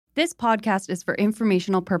This podcast is for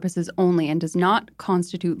informational purposes only and does not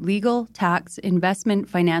constitute legal, tax, investment,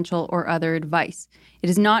 financial, or other advice. It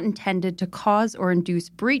is not intended to cause or induce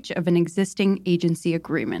breach of an existing agency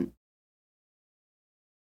agreement.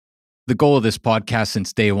 The goal of this podcast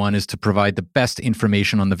since day one is to provide the best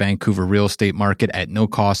information on the Vancouver real estate market at no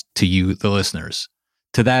cost to you, the listeners.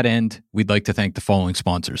 To that end, we'd like to thank the following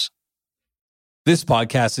sponsors. This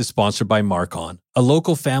podcast is sponsored by Marcon, a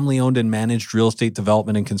local family-owned and managed real estate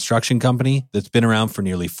development and construction company that's been around for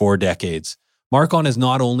nearly 4 decades. Marcon is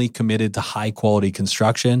not only committed to high-quality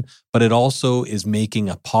construction, but it also is making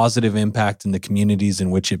a positive impact in the communities in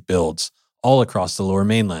which it builds, all across the Lower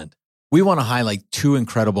Mainland. We want to highlight 2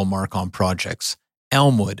 incredible Marcon projects.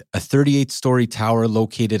 Elmwood, a 38-story tower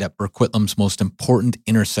located at Burquitlam's most important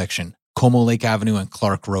intersection, Como Lake Avenue and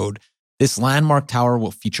Clark Road. This landmark tower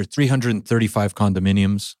will feature 335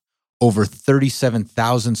 condominiums, over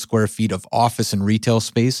 37,000 square feet of office and retail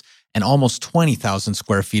space, and almost 20,000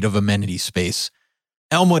 square feet of amenity space.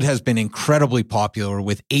 Elmwood has been incredibly popular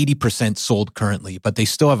with 80% sold currently, but they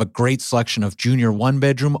still have a great selection of junior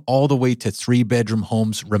 1-bedroom all the way to 3-bedroom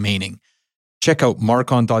homes remaining. Check out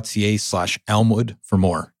marcon.ca/Elmwood for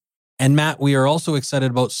more. And Matt, we are also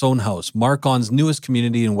excited about Sohn House, Marcon's newest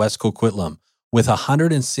community in West Coquitlam. With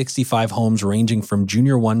 165 homes ranging from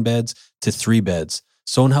junior 1-beds to 3-beds,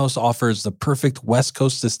 Sohn House offers the perfect West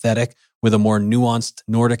Coast aesthetic with a more nuanced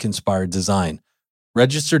Nordic-inspired design.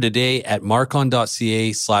 Register today at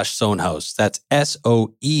marcon.ca/Sohnhaus. That's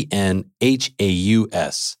SOENHAUS.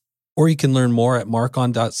 Or you can learn more at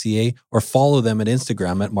marcon.ca or follow them at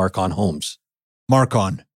Instagram at Marcon Homes.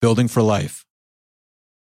 Marcon, building for life.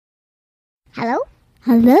 Hello?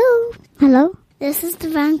 Hello? Hello? This is the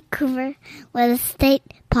Vancouver Real Estate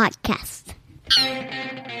Podcast.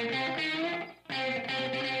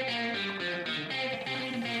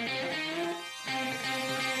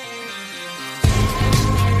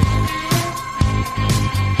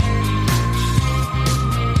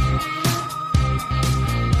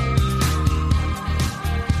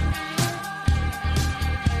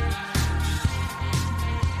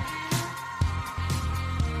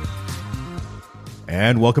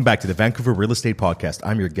 And welcome back to the Vancouver Real Estate Podcast.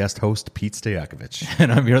 I'm your guest host, Pete Stojakovic. And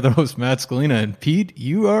I'm your other host, Matt Scalina. And Pete,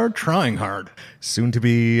 you are trying hard. Soon to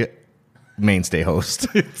be mainstay host.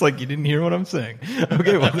 It's like you didn't hear what I'm saying.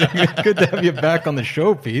 Okay, well, good to have you back on the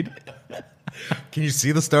show, Pete. Can you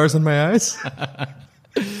see the stars in my eyes?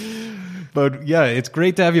 But yeah, it's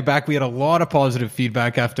great to have you back. We had a lot of positive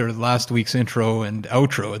feedback after last week's intro and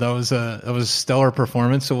outro. That was a stellar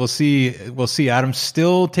performance. So we'll see Adam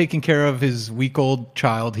still taking care of his week-old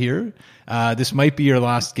child here. This might be your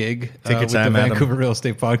last gig Take your with time, the Adam. Vancouver Real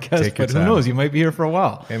Estate Podcast. Take your But who time. knows? You might be here for a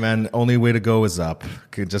while. Hey, man, only way to go is up.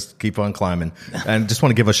 Just keep on climbing. And just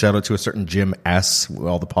want to give a shout out to a certain Jim S. with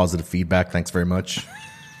all the positive feedback. Thanks very much.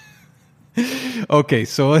 Okay,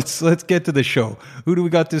 so let's get to the show. Who do we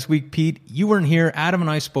got this week, Pete? You weren't here. Adam and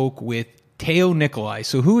I spoke with Teo Nicolai.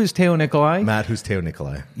 So who is Teo Nicolai? Matt, who's Teo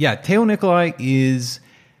Nicolai? Yeah, Teo Nicolai is,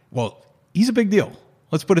 well, he's a big deal.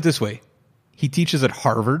 Let's put it this way. He teaches at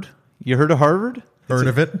Harvard. You heard of Harvard? Heard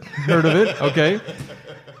of it? Heard of it? Okay.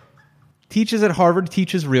 Teaches at Harvard,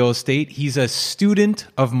 teaches real estate. He's a student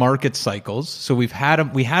of market cycles. So we had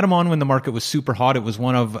him on when the market was super hot. It was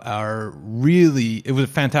it was a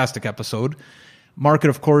fantastic episode. Market,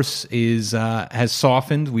 of course, has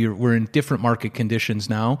softened. We're in different market conditions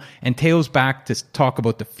now. And Teo's back to talk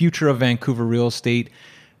about the future of Vancouver real estate,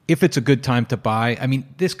 if it's a good time to buy. I mean,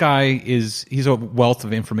 this guy he's a wealth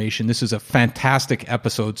of information. This is a fantastic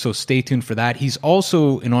episode, so stay tuned for that. He's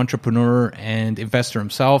also an entrepreneur and investor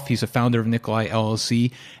himself. He's a founder of Nicolai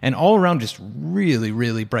LLC, and all around just really,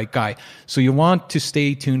 really bright guy. So you want to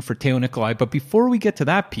stay tuned for Teo Nicolai. But before we get to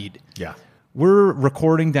that, Pete, Yeah. we're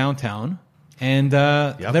recording downtown, and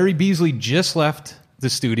Larry Beasley just left the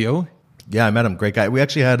studio. Yeah, I met him. Great guy. We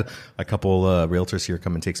actually had a couple realtors here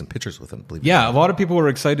come and take some pictures with him. Believe it or Yeah, not. a lot of people were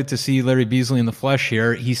excited to see Larry Beasley in the flesh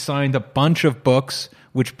here. He signed a bunch of books,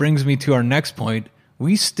 which brings me to our next point.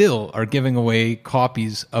 We still are giving away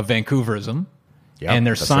copies of Vancouverism, Yeah, and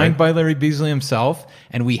they're that's signed right. by Larry Beasley himself.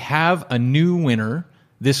 And we have a new winner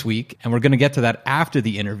this week, and we're going to get to that after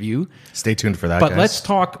the interview. Stay tuned for that, But guys. let's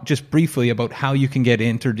talk just briefly about how you can get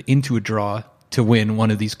entered into a draw to win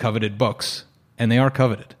one of these coveted books. And they are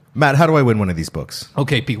coveted. Matt, how do I win one of these books?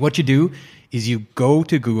 Okay, Pete, what you do is you go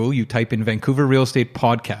to Google, you type in Vancouver Real Estate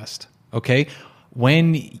Podcast, okay?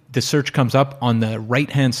 When the search comes up on the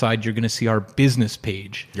right-hand side, you're going to see our business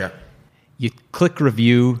page. Yeah. You click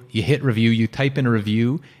review, you hit review, you type in a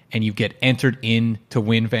review, and you get entered in to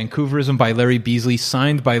win Vancouverism by Larry Beasley,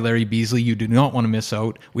 signed by Larry Beasley. You do not want to miss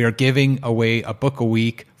out. We are giving away a book a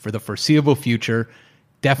week for the foreseeable future.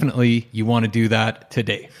 Definitely, you want to do that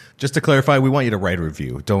today. Just to clarify, we want you to write a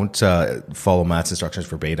review. Don't follow Matt's instructions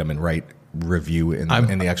verbatim and write review in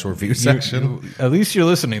the actual review section. At least you're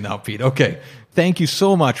listening now, Pete. Okay. Thank you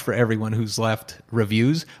so much for everyone who's left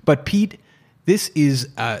reviews. But Pete, this is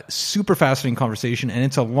a super fascinating conversation, and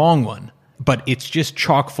it's a long one, but it's just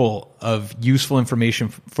chock full of useful information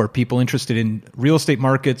for people interested in real estate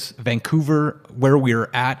markets, Vancouver, where we're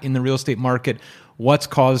at in the real estate market, what's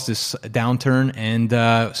caused this downturn.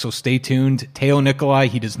 And so stay tuned. Teo Nicolai,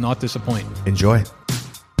 he does not disappoint. Enjoy.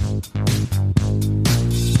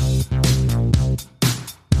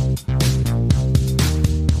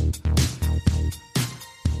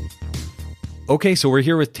 Okay, so we're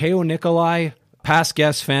here with Teo Nicolai, past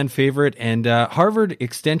guest, fan favorite, and Harvard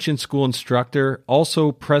Extension School instructor,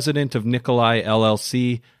 also president of Nicolai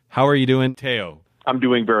LLC. How are you doing, Teo? I'm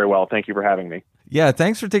doing very well. Thank you for having me. Yeah,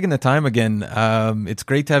 thanks for taking the time again. It's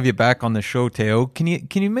great to have you back on the show, Teo. Can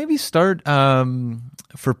you maybe start,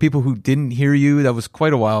 for people who didn't hear you, that was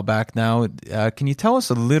quite a while back now, can you tell us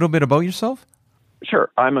a little bit about yourself? Sure.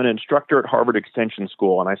 I'm an instructor at Harvard Extension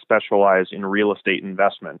School, and I specialize in real estate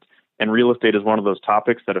investment. And real estate is one of those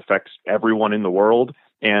topics that affects everyone in the world.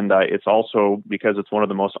 And it's also, because it's one of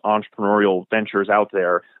the most entrepreneurial ventures out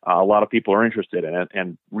there, a lot of people are interested in it.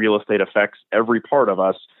 And real estate affects every part of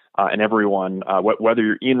us and everyone, whether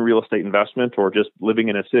you're in real estate investment or just living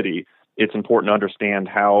in a city. It's important to understand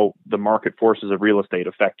how the market forces of real estate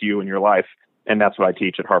affect you and your life. And that's what I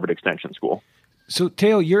teach at Harvard Extension School. So,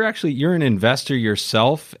 Teo, you're an investor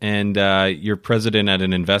yourself, and you're president at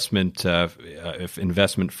an investment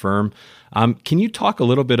firm. Can you talk a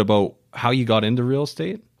little bit about how you got into real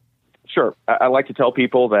estate? Sure. I like to tell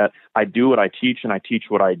people that I do what I teach and I teach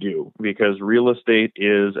what I do, because real estate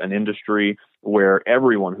is an industry where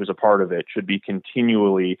everyone who's a part of it should be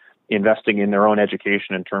continually investing in their own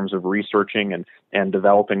education in terms of researching and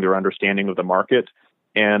developing their understanding of the market.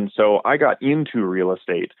 And so I got into real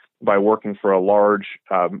estate by working for a large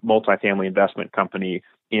multifamily investment company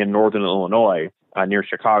in northern Illinois near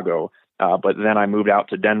Chicago. But then I moved out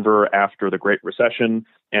to Denver after the Great Recession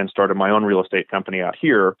and started my own real estate company out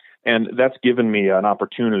here. And that's given me an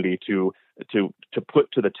opportunity to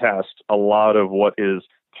put to the test a lot of what is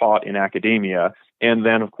taught in academia. And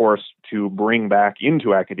then, of course, to bring back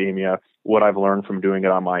into academia what I've learned from doing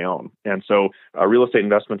it on my own. And so real estate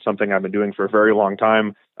investment is something I've been doing for a very long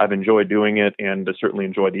time. I've enjoyed doing it and certainly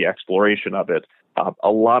enjoyed the exploration of it.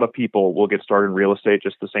 A lot of people will get started in real estate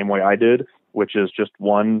just the same way I did, which is just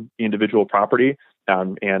one individual property,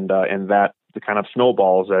 and that the kind of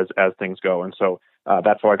snowballs as things go. And so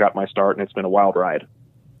that's how I got my start, and it's been a wild ride.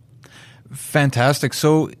 Fantastic.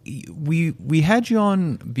 So we had you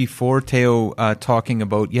on before, Teo, talking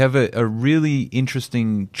about, you have a really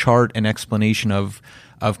interesting chart and explanation of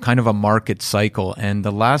kind of a market cycle. And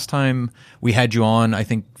the last time we had you on, I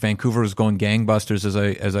think Vancouver was going gangbusters,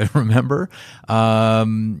 as I remember.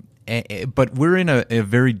 But we're in a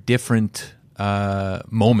very different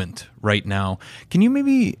moment right now. Can you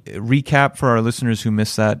maybe recap for our listeners who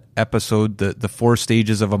missed that episode the 4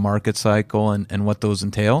 stages of a market cycle and what those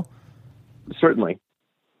entail? Certainly.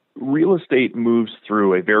 Real estate moves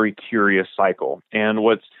through a very curious cycle. And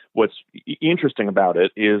what's interesting about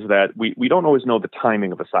it is that we don't always know the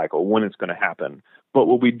timing of a cycle, when it's going to happen. But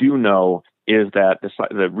what we do know is that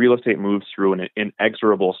the real estate moves through an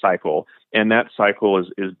inexorable cycle. And that cycle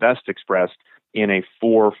is best expressed in a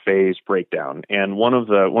 4-phase breakdown. And one of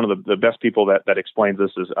the best people that explains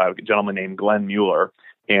this is a gentleman named Glenn Mueller.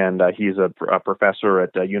 And he's a professor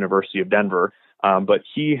at the University of Denver. But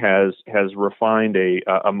he has refined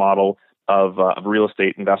a model of real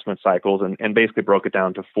estate investment cycles and basically broke it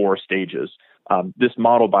down to 4 stages. This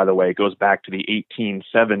model, by the way, goes back to the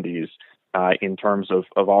 1870s in terms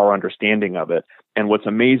of our understanding of it. And what's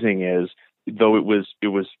amazing is, though it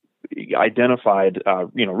was identified,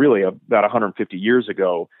 really about 150 years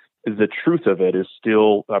ago, the truth of it is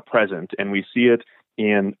still present, and we see it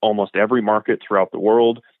in almost every market throughout the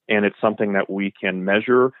world. And it's something that we can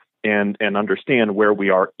measure and understand where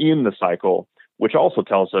we are in the cycle, which also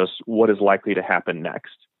tells us what is likely to happen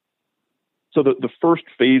next. So the first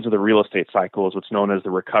phase of the real estate cycle is what's known as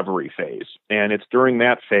the recovery phase. And it's during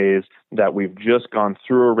that phase that we've just gone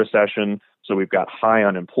through a recession. So we've got high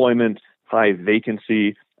unemployment, high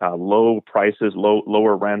vacancy, low prices,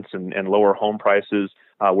 lower rents and lower home prices.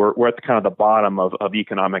 We're at the bottom of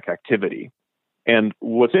economic activity. And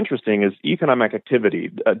what's interesting is economic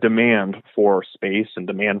activity, demand for space and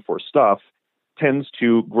demand for stuff, tends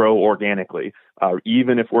to grow organically.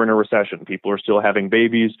 Even if we're in a recession, people are still having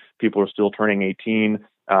babies, people are still turning 18,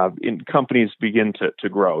 and companies begin to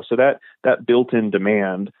grow. So that built-in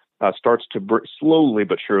demand starts to slowly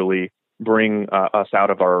but surely bring us out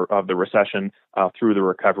of the recession through the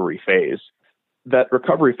recovery phase. That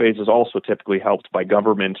recovery phase is also typically helped by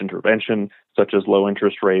government intervention, such as low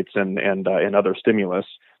interest rates and other stimulus.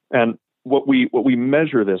 And what we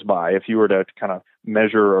measure this by, if you were to kind of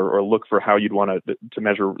measure or look for how you'd want to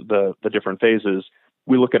measure the different phases,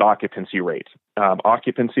 we look at occupancy rate.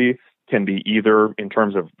 Occupancy can be either in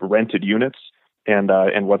terms of rented units and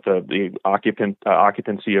what the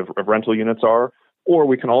occupancy of rental units are, or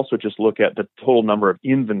we can also just look at the total number of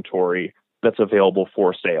inventory that's available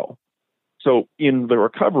for sale. So in the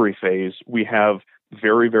recovery phase, we have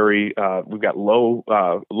we've got low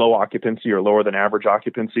occupancy or lower than average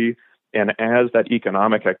occupancy. And as that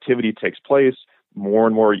economic activity takes place, more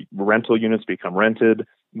and more rental units become rented,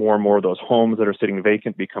 more and more of those homes that are sitting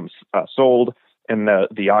vacant become sold, and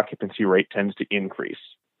the occupancy rate tends to increase.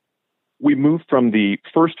 We move from the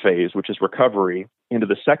first phase, which is recovery, into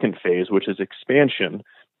the second phase, which is expansion,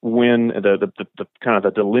 when the kind of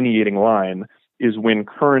the delineating line is when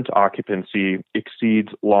current occupancy exceeds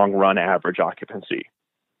long-run average occupancy.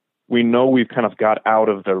 We know we've kind of got out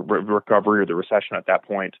of the recovery or the recession at that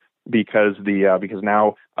point because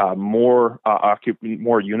now more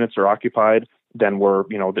units are occupied than were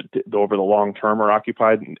over the long term are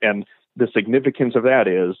occupied, and the significance of that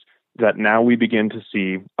is that now we begin to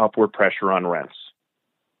see upward pressure on rents.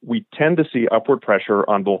 We tend to see upward pressure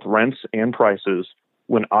on both rents and prices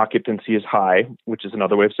when occupancy is high, which is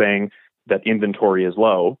another way of saying that inventory is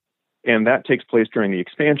low, and that takes place during the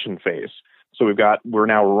expansion phase. So we're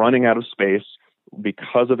now running out of space.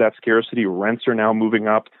 Because of that scarcity, rents are now moving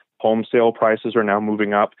up, home sale prices are now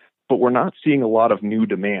moving up, but we're not seeing a lot of new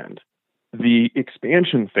demand. The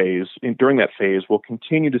expansion phase, during that phase, we'll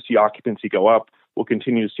continue to see occupancy go up, we'll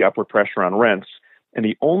continue to see upward pressure on rents, and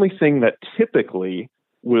the only thing that typically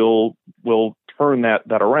will turn that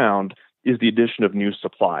around is the addition of new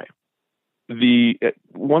supply.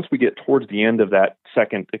 Once we get towards the end of that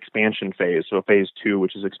second expansion phase, so phase 2,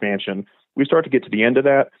 which is expansion, we start to get to the end of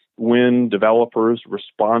that when developers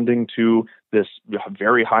responding to this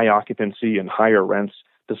very high occupancy and higher rents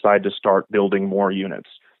decide to start building more units.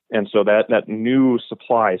 And so that new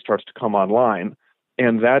supply starts to come online.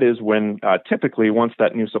 And that is when typically once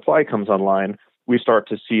that new supply comes online, we start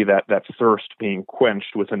to see that thirst being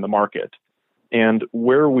quenched within the market. And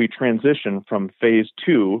where we transition from phase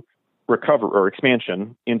 2, recover or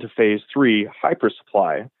expansion, into phase 3,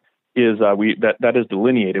 hypersupply, is that is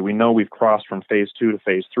delineated. We know we've crossed from phase 2 to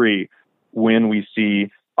phase 3 when we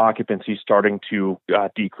see occupancy starting to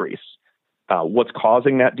decrease. What's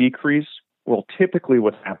causing that decrease? Well, typically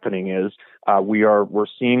what's happening is we're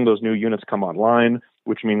seeing those new units come online,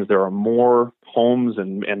 which means there are more homes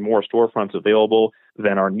and more storefronts available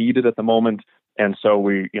than are needed at the moment. And so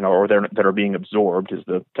that are being absorbed is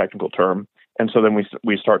the technical term. And so then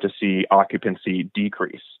we start to see occupancy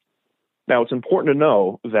decrease. Now, it's important to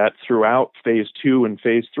know that throughout phase 2 and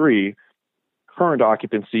phase 3, current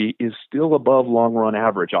occupancy is still above long-run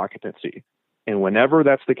average occupancy. And whenever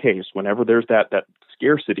that's the case, whenever there's that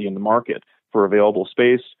scarcity in the market for available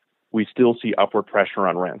space, we still see upward pressure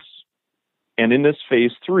on rents. And in this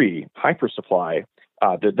phase 3, hypersupply,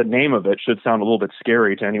 the name of it should sound a little bit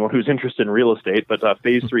scary to anyone who's interested in real estate, but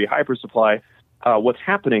phase 3, hypersupply, what's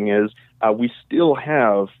happening is we still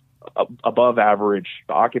have above average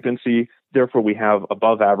occupancy. Therefore, we have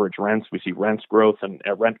above average rents. We see rent growth, and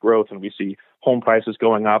we see home prices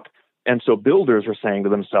going up. And so builders are saying to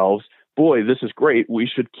themselves, boy, this is great. We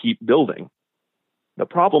should keep building. The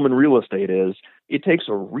problem in real estate is it takes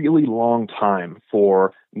a really long time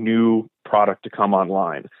for new product to come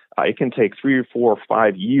online. It can take 3 or 4 or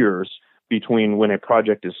 5 years between when a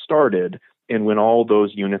project is started and when all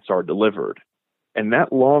those units are delivered. And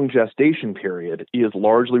that long gestation period is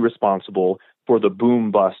largely responsible for the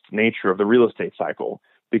boom-bust nature of the real estate cycle.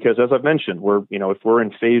 Because as I've mentioned, if we're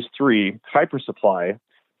in phase 3, hypersupply,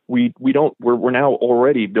 we're now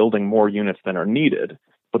already building more units than are needed.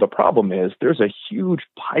 But the problem is there's a huge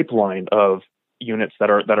pipeline of units that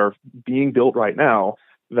are being built right now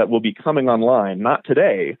that will be coming online, not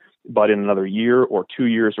today, but in another year or 2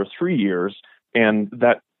 years or 3 years. And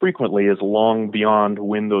that frequently is long beyond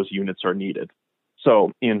when those units are needed.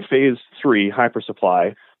 So in phase 3,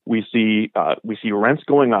 hypersupply, we see rents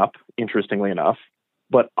going up, interestingly enough,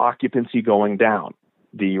 but occupancy going down.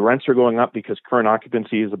 The rents are going up because current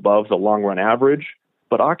occupancy is above the long-run average,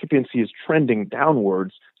 but occupancy is trending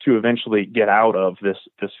downwards to eventually get out of this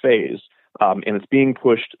phase. And it's being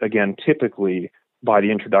pushed, again, typically by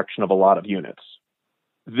the introduction of a lot of units.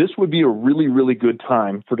 This would be a really, really good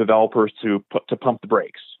time for developers to pump the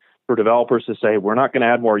brakes, for developers to say, we're not going to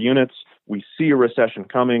add more units. We see a recession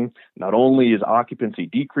coming. Not only is occupancy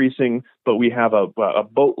decreasing, but we have a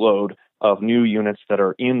boatload of new units that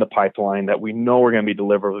are in the pipeline that we know are going to be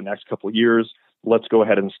delivered over the next couple of years. Let's go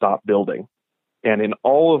ahead and stop building. And in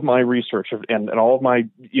all of my research and all of my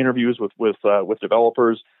interviews with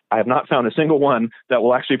developers, I have not found a single one that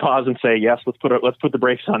will actually pause and say, yes, let's put the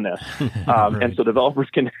brakes on this. Right. And so developers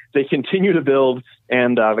they continue to build,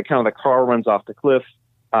 and the car runs off the cliff.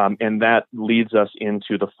 And that leads us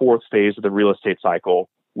into the fourth phase of the real estate cycle,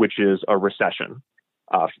 which is a recession.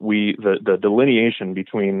 The delineation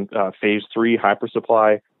between phase 3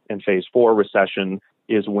 hypersupply and phase 4 recession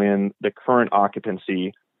is when the current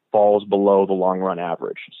occupancy falls below the long run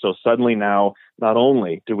average. So suddenly now, not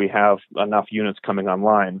only do we have enough units coming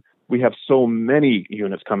online, we have so many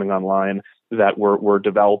units coming online that we're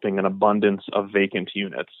developing an abundance of vacant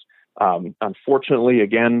units. Unfortunately,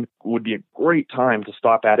 again, would be a great time to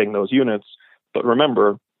stop adding those units. But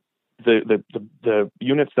remember, the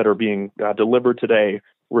units that are being delivered today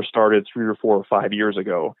were started 3 or 4 or 5 years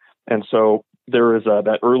ago. And so there is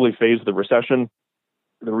that early phase of the recession.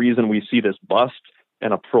 The reason we see this bust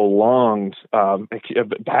and a prolonged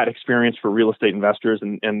bad experience for real estate investors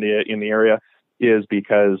in the area is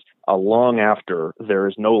because long after there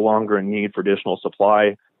is no longer a need for additional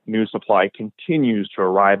supply, new supply continues to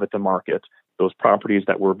arrive at the market. Those properties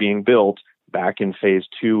that were being built back in phase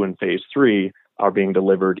 2 and phase 3 are being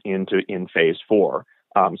delivered in phase 4.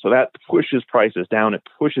 So that pushes prices down. It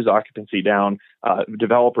pushes occupancy down.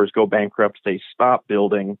 Developers go bankrupt. They stop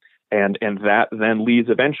building. And that then leads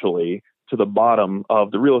eventually to the bottom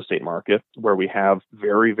of the real estate market, where we have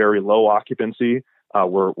very, very low occupancy.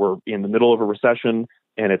 We're in the middle of a recession,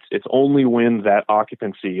 and it's only when that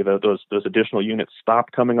occupancy, those additional units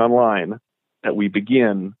stop coming online, that we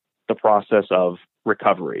begin the process of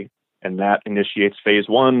recovery. And that initiates phase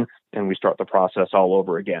 1, and we start the process all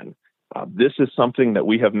over again. This is something that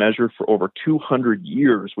we have measured for over 200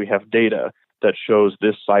 years. We have data that shows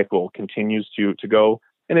this cycle continues to go.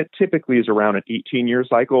 And it typically is around an 18-year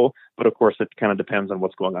cycle, but of course, it kind of depends on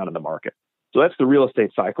what's going on in the market. So that's the real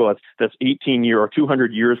estate cycle. That's 18-year or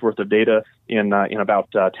 200 years worth of data in about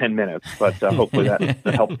 10 minutes. But hopefully that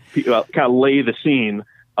helps kind of lay the scene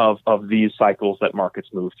of these cycles that markets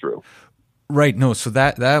move through. Right. No. So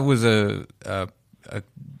that was a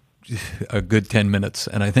good 10 minutes.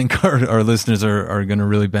 And I think our listeners are going to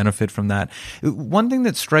really benefit from that. One thing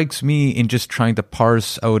that strikes me in just trying to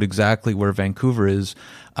parse out exactly where Vancouver is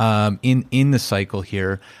in the cycle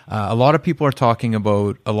here, a lot of people are talking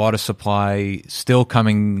about a lot of supply still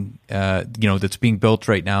coming, that's being built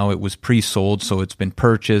right now. It was pre-sold, so it's been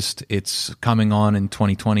purchased. It's coming on in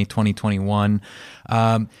 2020, 2021.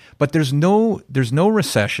 But there's no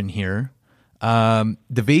recession here. The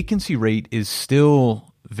vacancy rate is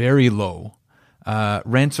still very low.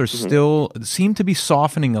 Rents are still seem to be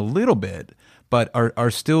softening a little bit, but are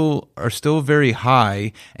still very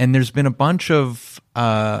high. And there's been a bunch of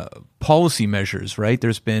policy measures, right?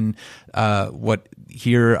 There's been a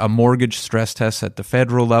mortgage stress test at the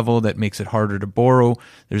federal level that makes it harder to borrow.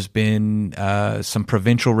 There's been some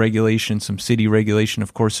provincial regulation, some city regulation.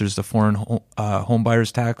 Of course, there's the foreign home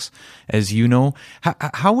buyers tax, as you know.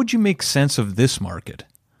 How would you make sense of this market?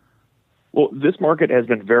 Well, this market has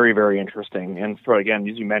been very, very interesting. And again,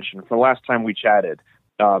 as you mentioned, from the last time we chatted,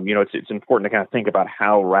 it's important to kind of think about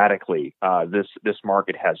how radically this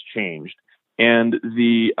market has changed. And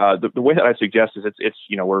the way that I suggest is it's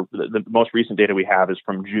the most recent data we have is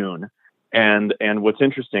from June. And what's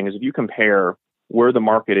interesting is if you compare where the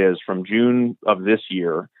market is from June of this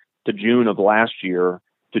year to June of last year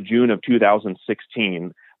to June of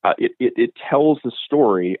 2016, it tells the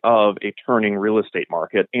story of a turning real estate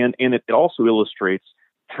market, and it also illustrates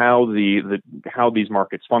how these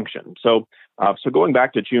markets function. So going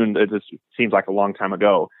back to June, this seems like a long time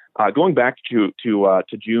ago. Going back to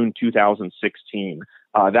June 2016,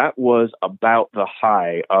 that was about the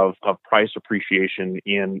high of price appreciation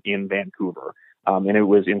in Vancouver. And it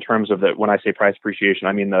was in terms of when I say price appreciation,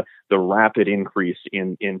 I mean the rapid increase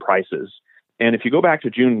in prices. And if you go back to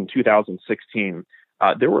June 2016,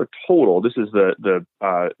 there were a total. This is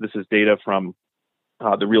this is data from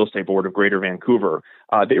the Real Estate Board of Greater Vancouver.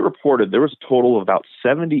 They reported there was a total of about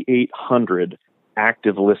 7,800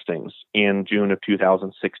 active listings in June of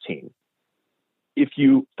 2016. If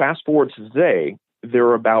you fast forward to today, there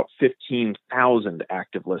are about 15,000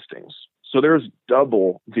 active listings. So there's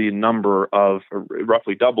roughly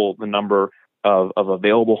double the number of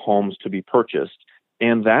available homes to be purchased.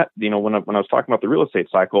 And that, when I was talking about the real estate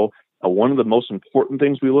cycle, one of the most important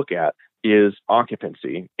things we look at is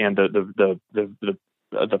occupancy, and the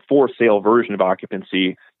for sale version of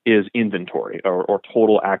occupancy is inventory or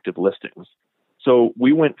total active listings. So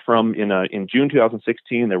we went from in June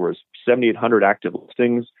 2016 there was 7,800 active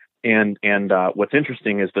listings, and what's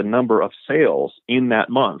interesting is the number of sales in that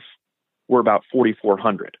month were about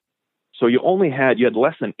 4,400. So you had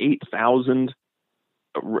less than 8,000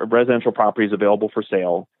 residential properties available for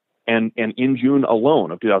sale, and in June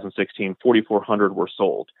alone of 2016, 4,400 were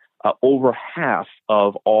sold. Over half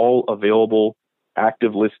of all available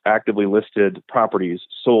actively listed properties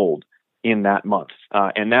sold in that month,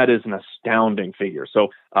 and that is an astounding figure. So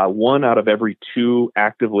 1 out of every 2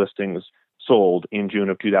 active listings sold in June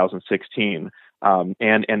of 2016,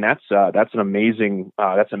 and that's an amazing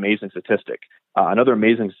statistic. Another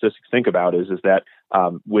amazing statistic to think about is that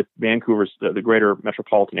with Vancouver's the greater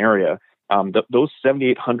metropolitan area, those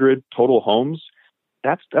 7,800 total homes,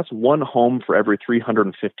 that's 1 home for every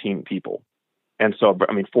 315 people, and so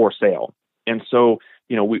for sale. And so,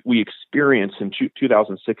 we experienced in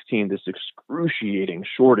 2016 this excruciating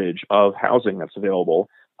shortage of housing that's available,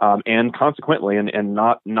 and consequently, and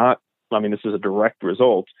not. This is a direct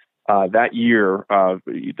result. That year, over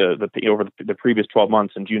the previous 12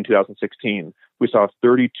 months in June 2016, we saw a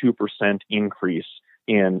 32% increase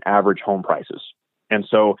in average home prices. And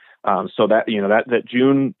so, that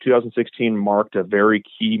June 2016 marked a very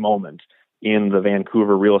key moment in the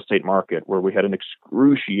Vancouver real estate market, where we had an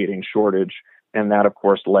excruciating shortage, and that, of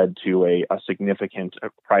course, led to a significant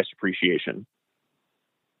price appreciation.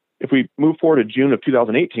 If we move forward to June of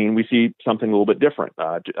 2018, we see something a little bit different.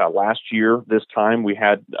 Last year, this time, we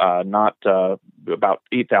had not about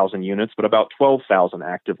 8,000 units, but about 12,000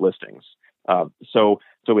 active listings. So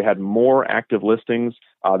we had more active listings.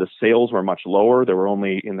 The sales were much lower. There were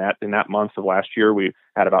only in that month of last year, we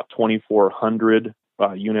had about 2,400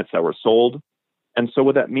 units that were sold. And so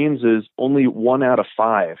what that means is only 1 out of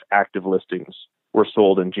 5 active listings were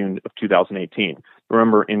sold in June of 2018.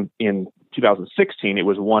 Remember, in 2016, it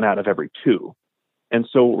was 1 out of every 2. And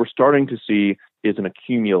so what we're starting to see is an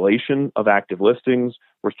accumulation of active listings.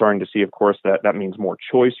 We're starting to see, of course, that means more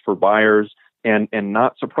choice for buyers. And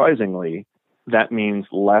not surprisingly, that means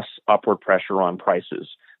less upward pressure on prices.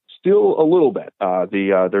 Still a little bit.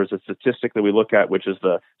 There's a statistic that we look at, which is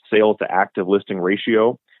the sales to active listing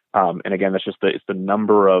ratio. And again, that's just it's the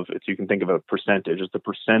number of, you can think of a percentage. It's the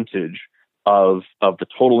percentage of the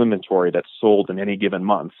total inventory that's sold in any given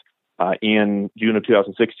month. In June of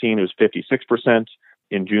 2016, it was 56%.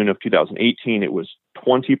 In June of 2018, it was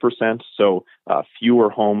 20%. So fewer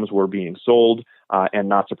homes were being sold, and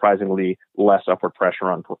not surprisingly, less upward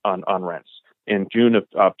pressure on rents. In June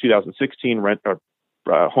of 2016,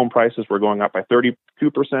 home prices were going up by 32%.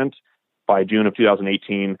 By June of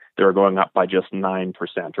 2018, they were going up by just 9%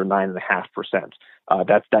 or 9.5%.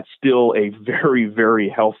 That's still a very, very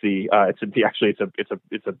healthy. It's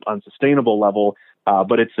an unsustainable level,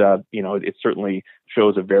 but it certainly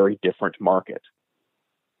shows a very different market.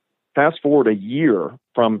 Fast forward a year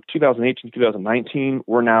from 2018 to 2019,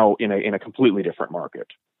 we're now in a completely different market.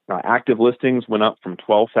 Active listings went up from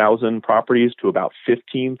 12,000 properties to about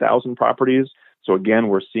 15,000 properties. So again,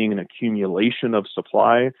 we're seeing an accumulation of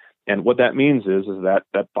supply. And what that means is that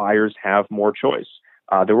buyers have more choice.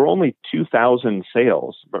 There were only 2,000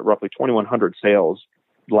 sales, but roughly 2,100 sales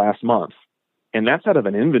last month. And that's out of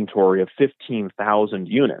an inventory of 15,000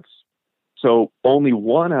 units. So only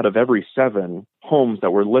 1 out of every 7 homes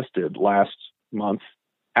that were listed last month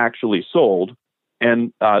actually sold.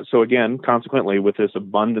 And so again, consequently, with this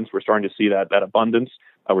abundance, we're starting to see that abundance.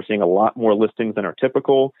 We're seeing a lot more listings than are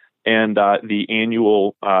typical. And the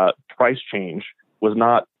annual price change was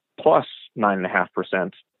not plus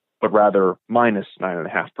 9.5%, but rather minus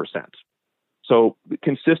 9.5%. So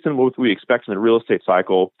consistent with what we expect in the real estate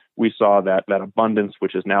cycle, we saw that abundance,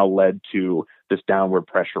 which has now led to this downward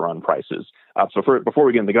pressure on prices. Before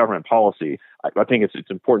we get into government policy, I think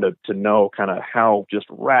it's important to know kind of how just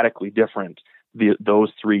radically different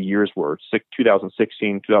those 3 years were: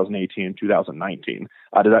 2016, 2018, and 2019.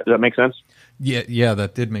 Does that make sense? Yeah,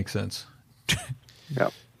 that did make sense. Yeah.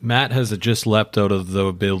 Matt has just leapt out of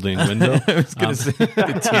the building window. I was going to say,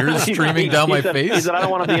 the tears streaming down my face. He said, I don't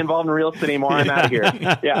want to be involved in real estate anymore. I'm out of here.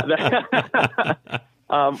 Yeah.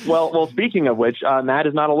 Well, speaking of which, Matt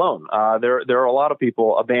is not alone. There are a lot of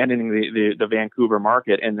people abandoning the Vancouver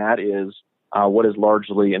market, and that is what is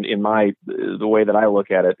largely, in the way that I look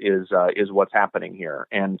at it, is what's happening here.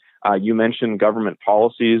 And you mentioned government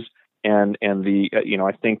policies, and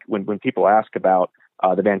I think when people ask about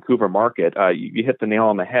the Vancouver market, you hit the nail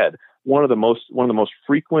on the head. One of the most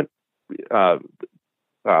frequent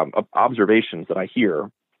observations that I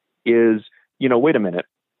hear is, wait a minute.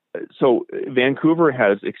 So Vancouver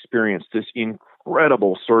has experienced this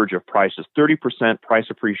incredible surge of prices, 30% price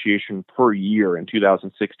appreciation per year in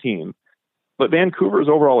 2016. But Vancouver's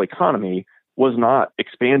overall economy was not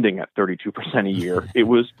expanding at 32% a year. It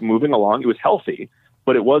was moving along. It was healthy,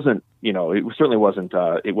 but it wasn't, it certainly wasn't,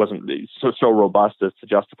 so robust as to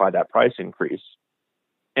justify that price increase.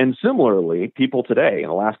 And similarly, people today in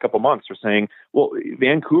the last couple of months are saying, well,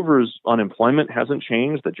 Vancouver's unemployment hasn't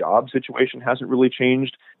changed. The job situation hasn't really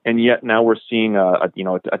changed. And yet now we're seeing a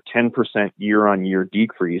 10% year-on-year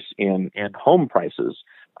decrease in home prices.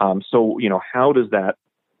 So how does that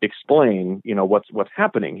explain, what's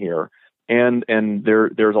happening here? And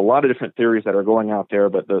there's a lot of different theories that are going out there,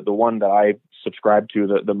 but the one that I subscribe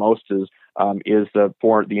to the most is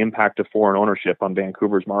the impact of foreign ownership on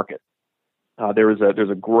Vancouver's market. There's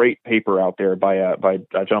a great paper out there by a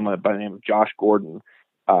gentleman by the name of Josh Gordon,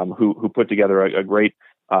 who put together a great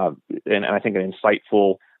and I think an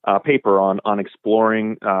insightful paper on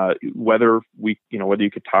exploring whether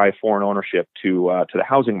you could tie foreign ownership to the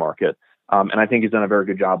housing market, and I think he's done a very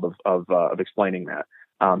good job of explaining that.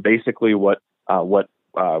 Basically, what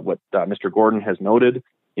Mr. Gordon has noted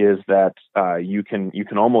is that you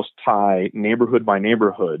can almost tie neighborhood by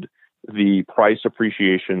neighborhood the price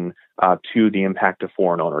appreciation to the impact of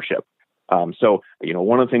foreign ownership. So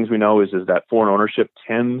one of the things we know is that foreign ownership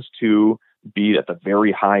tends to be at the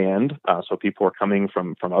very high end. So people are coming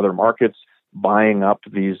from other markets, buying up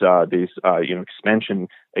these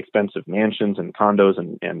expensive mansions and condos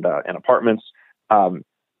and apartments. And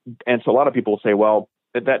so a lot of people say, well,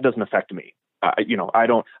 that doesn't affect me. I'm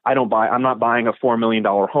not buying a $4 million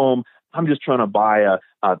home. I'm just trying to buy a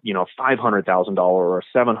 $500,000 or a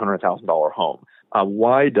 $700,000 home.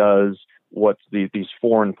 Why does these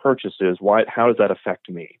foreign purchases? How does that affect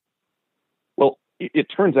me? Well, it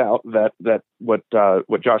turns out that what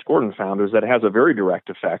Josh Gordon found is that it has a very direct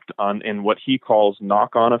effect in what he calls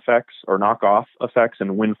knock-on effects or knock-off effects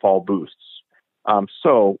and windfall boosts.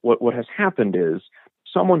 So what has happened is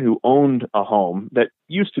someone who owned a home that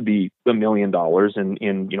used to be $1 million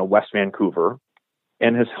in West Vancouver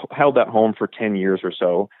and has held that home for 10 years or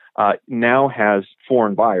so, now has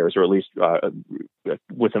foreign buyers, or at least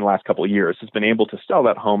within the last couple of years, has been able to sell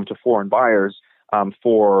that home to foreign buyers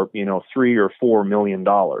for $3 or $4 million.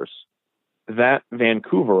 That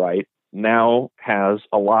Vancouverite now has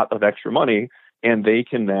a lot of extra money, and they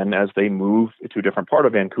can then, as they move to a different part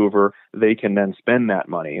of Vancouver, they can then spend that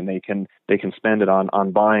money, and they can spend it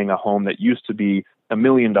on buying a home that used to be $1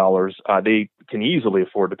 million. They can easily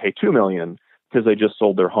afford to pay $2 million because they just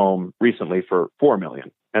sold their home recently for $4 million.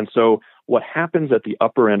 And so what happens at the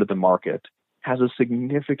upper end of the market has a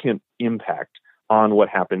significant impact on what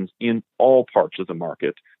happens in all parts of the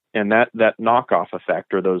market. And that knockoff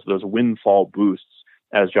effect, or those windfall boosts,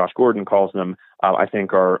 as Josh Gordon calls them, I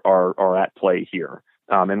think are at play here.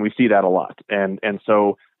 And we see that a lot. And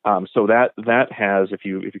so that has, if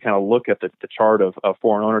you kind of look at the chart of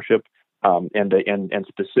foreign ownership, and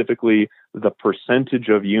specifically the percentage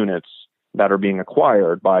of units that are being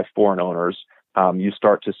acquired by foreign owners, you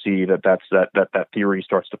start to see that theory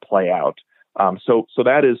starts to play out. So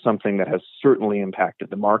that is something that has certainly impacted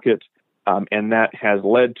the market, and that has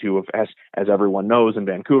led to, as everyone knows in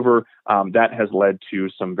Vancouver, that has led to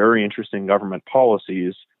some very interesting government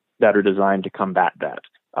policies that are designed to combat that.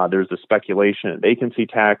 There's the speculation and vacancy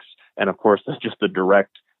tax, and of course, there's just the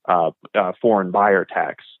direct foreign buyer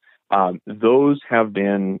tax. Those have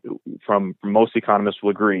been, from most economists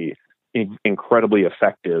will agree, incredibly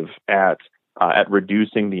effective at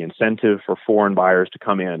reducing the incentive for foreign buyers to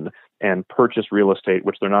come in and purchase real estate,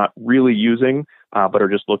 which they're not really using, but are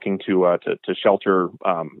just looking to shelter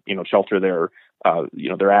their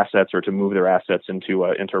assets, or to move their assets into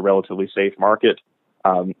a relatively safe market.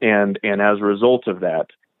 And as a result of that,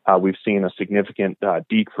 we've seen a significant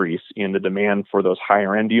decrease in the demand for those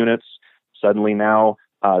higher end units. Suddenly now,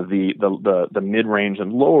 the mid-range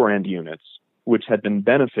and lower end units, which had been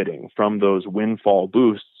benefiting from those windfall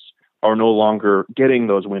boosts, are no longer getting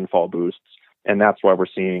those windfall boosts, and that's why we're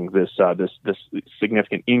seeing this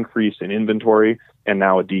significant increase in inventory and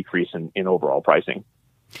now a decrease in overall pricing.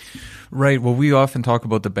 Right. Well, we often talk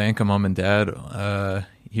about the bank of mom and dad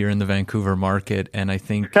here in the Vancouver market, and I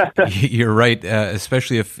think you're right,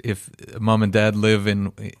 especially if mom and dad lived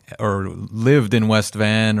in West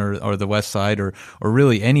Van or the West Side or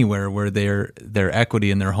really anywhere where their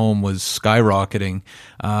equity in their home was skyrocketing.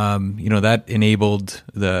 That enabled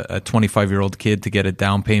a 25-year-old kid to get a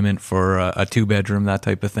down payment for a 2-bedroom, that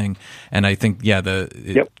type of thing. And I think,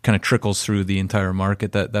 it kind of trickles through the entire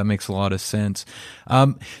market. That makes a lot of sense.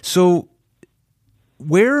 So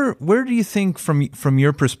where do you think, from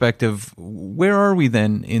your perspective, where are we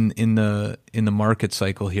then in the market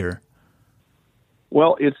cycle here?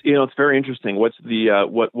 Well, it's very interesting. What's the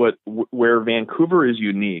where Vancouver is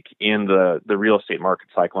unique in the real estate market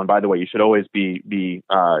cycle. And by the way, you should always be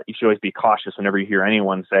cautious whenever you hear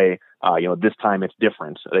anyone say, this time it's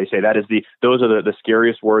different. They say those are the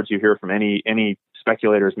scariest words you hear from any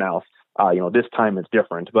speculator's mouth. This time it's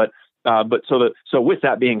different. But so with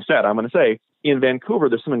that being said, I'm going to say in Vancouver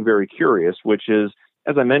there's something very curious, which is,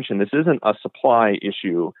 as I mentioned, this isn't a supply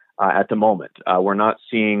issue. At the moment, we're not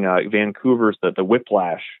seeing Vancouver's the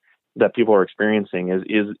whiplash that people are experiencing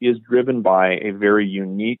is driven by a very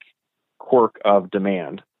unique quirk of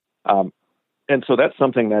demand, and so that's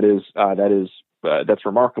something that's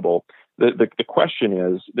remarkable. The question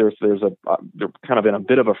is there's they're kind of in a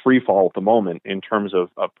bit of a free fall at the moment in terms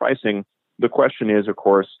of pricing. The question is, of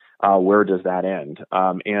course, where does that end?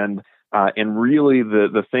 And really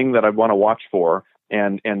the thing that I want to watch for.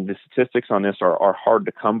 And the statistics on this are hard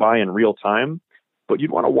to come by in real time, but you'd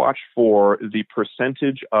want to watch for the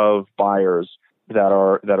percentage of buyers that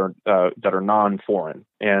are non-foreign,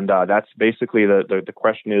 and that's basically the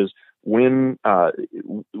question is when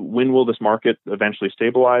will this market eventually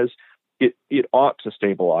stabilize? It ought to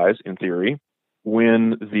stabilize in theory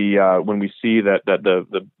when we see that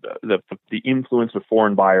the influence of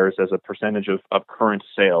foreign buyers as a percentage of current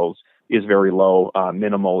sales is very low,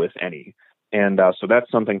 minimal if any. And so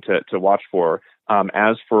that's something to watch for.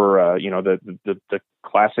 As for the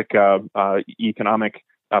classic economic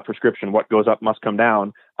prescription, what goes up must come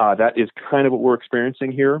down. That is kind of what we're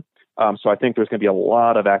experiencing here. So I think there's going to be a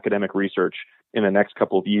lot of academic research in the next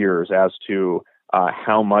couple of years as to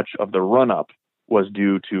how much of the run-up was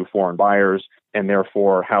due to foreign buyers, and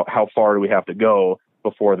therefore how far do we have to go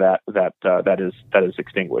before that is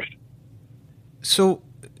extinguished. So,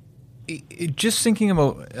 just thinking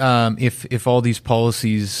about if all these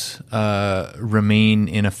policies remain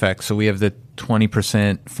in effect, so we have the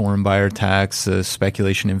 20% foreign buyer tax, the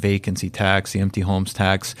speculation and vacancy tax, the empty homes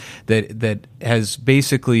tax, that has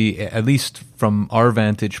basically, at least from our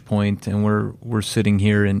vantage point, and we're sitting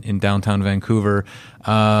here in downtown Vancouver,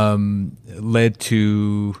 led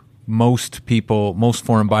to most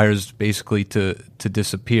foreign buyers basically to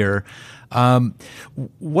disappear.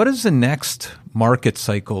 What does the next market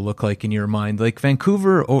cycle look like in your mind? Like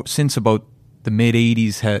Vancouver, since about the mid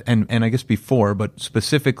 80s, and I guess before, but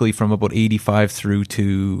specifically from about 85 through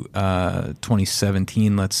to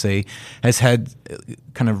 2017, let's say, has had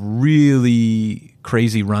kind of really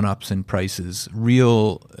crazy run-ups in prices,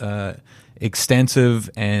 real extensive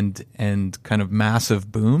and kind of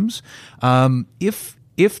massive booms.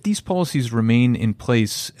 If these policies remain in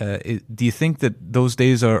place, do you think that those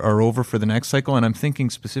days are over for the next cycle? And I'm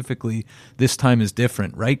thinking specifically this time is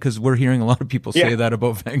different, right? Because we're hearing a lot of people say that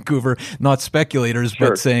about Vancouver, not speculators,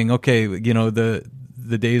 but saying, okay,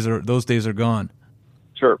 those days are gone.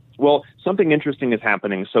 Sure. Well, something interesting is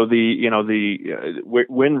happening. So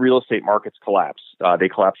when real estate markets collapse, they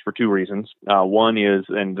collapse for two reasons. One is,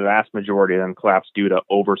 and the vast majority of them collapse due to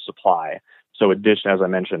oversupply. So as I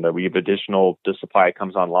mentioned, we have additional supply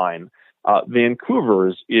comes online.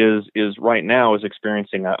 Vancouver's is right now is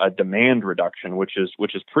experiencing a demand reduction, which is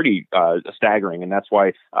pretty staggering, and that's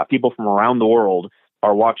why people from around the world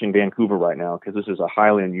are watching Vancouver right now, because this is a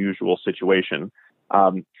highly unusual situation.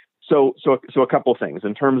 So a couple of things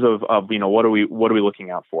in terms of what are we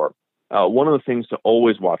looking out for? One of the things to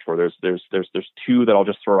always watch for, there's two that I'll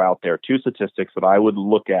just throw out there, two statistics that I would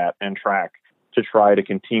look at and track to try to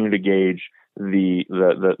continue to gauge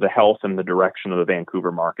the health and the direction of the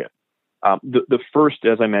Vancouver market. The first,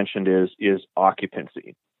 as I mentioned, is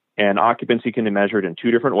occupancy, and occupancy can be measured in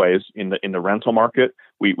two different ways. In the rental market,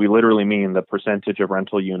 we literally mean the percentage of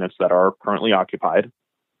rental units that are currently occupied,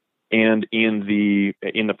 and in the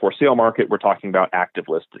for sale market, we're talking about active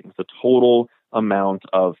listings, the total amount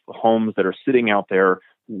of homes that are sitting out there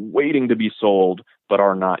waiting to be sold but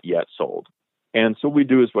are not yet sold. And so what we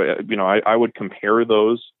do is, I would compare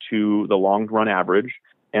those to the long run average,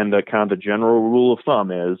 and the kind of the general rule of thumb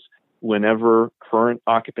is whenever current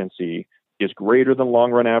occupancy is greater than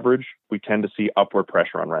long run average, we tend to see upward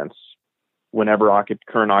pressure on rents. Whenever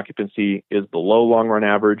current occupancy is below long run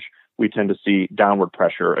average, we tend to see downward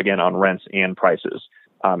pressure again on rents and prices.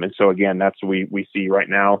 And so again, that's what we see right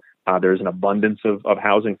now. There's an abundance of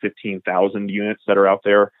housing, 15,000 units that are out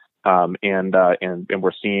there, and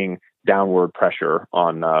we're seeing downward pressure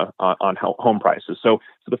on home prices. So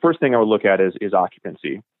the first thing I would look at is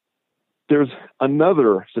occupancy. There's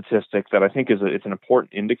another statistic that I think it's an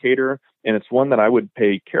important indicator, and it's one that I would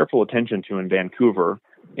pay careful attention to in Vancouver.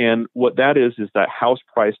 And what that is that house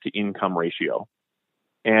price to income ratio.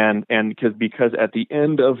 and because at the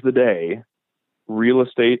end of the day, real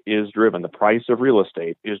estate is driven. The price of real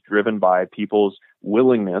estate is driven by people's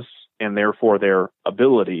willingness and therefore their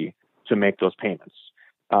ability to make those payments.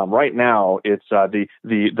 Right now, it's the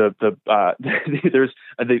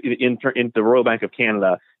Royal Bank of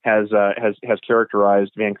Canada has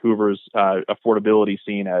characterized Vancouver's affordability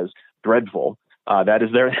scene as dreadful. That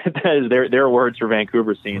is their words for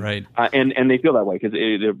Vancouver scene, right? And they feel that way because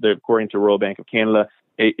according to Royal Bank of Canada,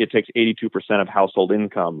 it takes 82% of household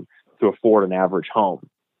income to afford an average home,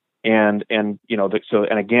 and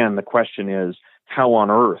again, the question is, how on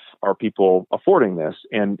earth are people affording this?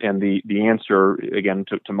 And the answer, again,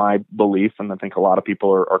 to my belief, and I think a lot of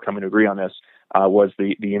people are coming to agree on this, was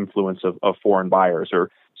the influence of foreign buyers.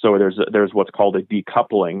 So there's what's called a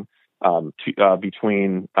decoupling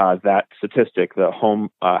between that statistic, the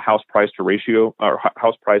house price to ratio or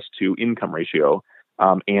house price to income ratio,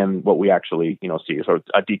 and what we actually see. So it's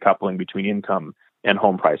a decoupling between income and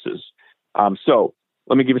home prices. So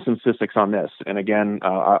let me give you some statistics on this. And again,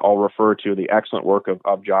 I'll refer to the excellent work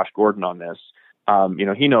of Josh Gordon on this.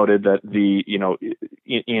 He noted that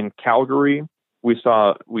in Calgary, we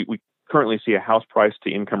currently see a house price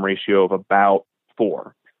to income ratio of about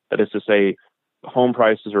 4. That is to say, home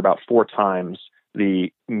prices are about 4 times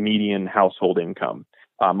the median household income.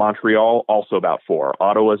 Montreal, also about 4.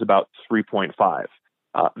 Ottawa is about 3.5.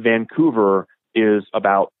 Vancouver is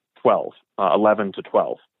about 12, 11 to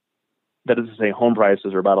 12. That is to say, home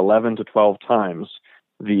prices are about 11 to 12 times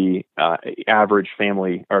the average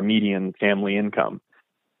family or median family income.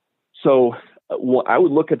 So I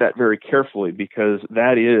would look at that very carefully, because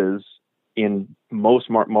that is, in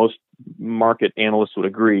most market analysts would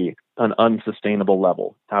agree, an unsustainable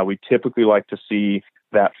level. We typically like to see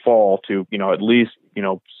that fall to at least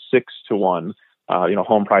 6 to 1.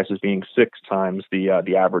 Home prices being 6 times the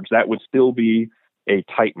average. That would still be a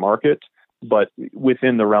tight market, but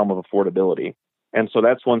within the realm of affordability. And so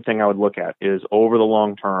that's one thing I would look at is, over the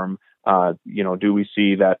long term, do we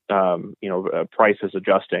see that prices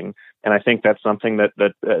adjusting? And I think that's something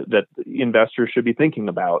that investors should be thinking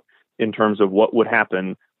about in terms of what would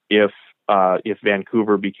happen if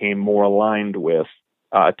Vancouver became more aligned with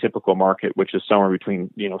a typical market, which is somewhere between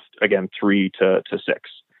 3 to 6.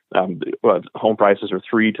 Home prices are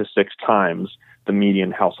 3 to 6 times the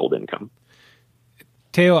median household income.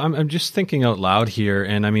 Teo, I'm just thinking out loud here,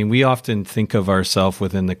 and I mean, we often think of ourselves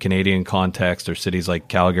within the Canadian context or cities like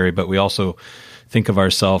Calgary, but we also think of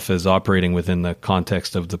ourselves as operating within the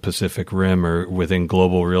context of the Pacific Rim or within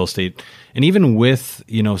global real estate. And even with,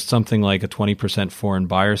 something like a 20% foreign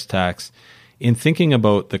buyers tax, in thinking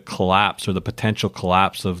about the collapse or the potential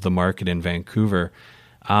collapse of the market in Vancouver,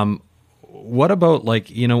 what about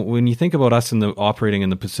when you think about us operating in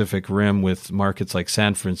the Pacific Rim with markets like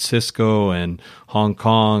San Francisco and Hong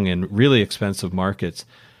Kong and really expensive markets,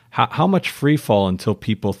 how much free fall until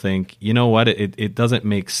people think, it doesn't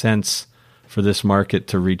make sense for this market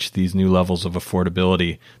to reach these new levels of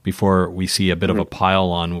affordability before we see a bit of a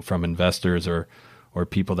pile on from investors or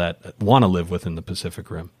people that want to live within the Pacific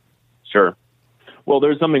Rim? Sure. Well,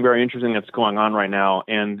 there's something very interesting that's going on right now,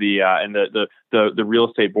 and the Real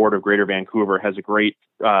Estate Board of Greater Vancouver has a great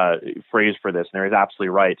phrase for this, and they're absolutely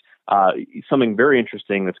right. Something very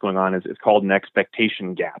interesting that's going on is it's called an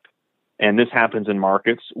expectation gap, and this happens in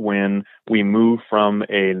markets when we move from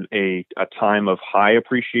a time of high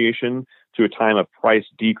appreciation to a time of price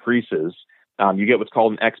decreases. You get what's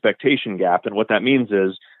called an expectation gap, and what that means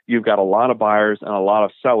is you've got a lot of buyers and a lot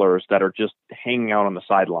of sellers that are just hanging out on the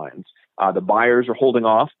sidelines. The buyers are holding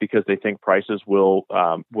off because they think prices will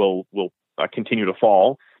continue to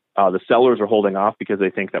fall. The sellers are holding off because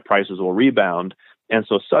they think that prices will rebound. And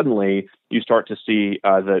so suddenly you start to see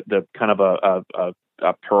the kind of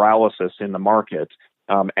a paralysis in the market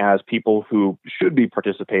as people who should be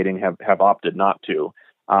participating have opted not to.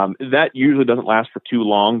 That usually doesn't last for too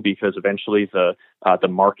long because eventually the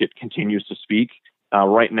market continues to speak.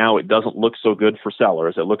 Right now, it doesn't look so good for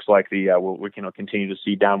sellers. It looks like we continue to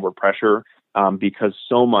see downward pressure because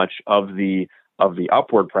so much of the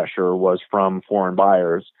upward pressure was from foreign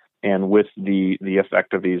buyers, and with the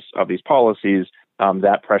effect of these policies,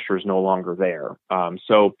 that pressure is no longer there.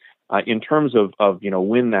 So, in terms of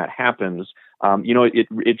when that happens,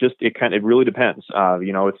 it really depends.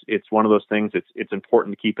 It's one of those things. It's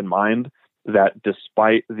important to keep in mind that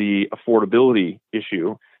despite the affordability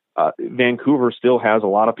issue, Vancouver still has a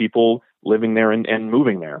lot of people living there and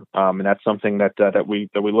moving there, and that's something that we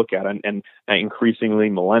look at. And increasingly,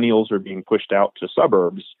 millennials are being pushed out to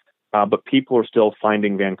suburbs, but people are still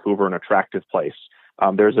finding Vancouver an attractive place.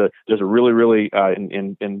 There's a really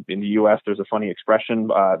in the U.S. there's a funny expression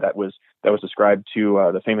that was described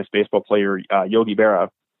to the famous baseball player Yogi Berra,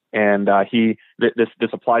 and this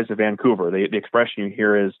applies to Vancouver. The expression you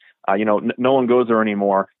hear is no one goes there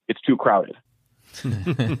anymore. It's too crowded.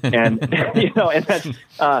 And and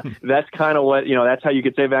that's kind of what that's how you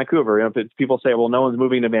could say Vancouver. If people say, well, no one's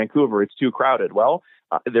moving to Vancouver, it's too crowded. Well,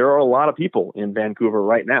 there are a lot of people in Vancouver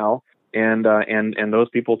right now, and those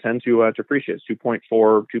people tend to appreciate it.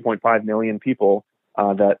 2.5 million people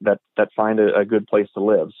that find a good place to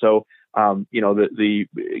live. So I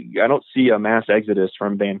don't see a mass exodus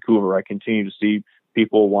from Vancouver. I continue to see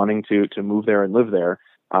people wanting to move there and live there.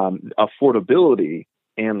 Affordability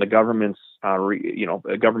and the government's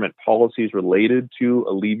government policies related to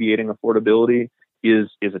alleviating affordability is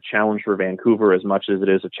a challenge for Vancouver as much as it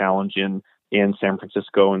is a challenge in San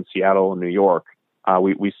Francisco and Seattle and New York.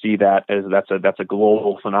 We see that as that's a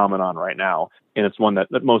global phenomenon right now, and it's one that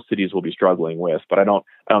most cities will be struggling with. But I don't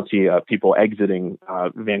see people exiting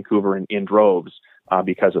Vancouver in droves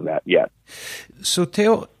because of that yet. So,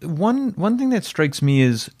 Teo, one thing that strikes me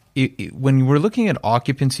is when we're looking at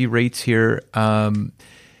occupancy rates here,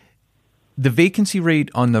 the vacancy rate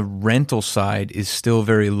on the rental side is still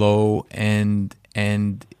very low, and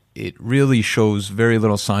it really shows very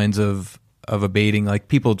little signs of abating. Like,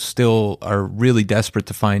 people still are really desperate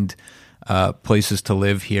to find places to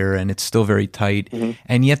live here, and it's still very tight. Mm-hmm.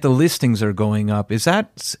 And yet the listings are going up. Is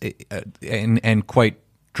that and quite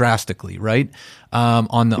drastically, right?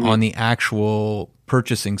 On the actual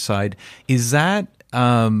purchasing side, is that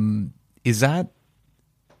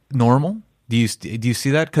normal? Do you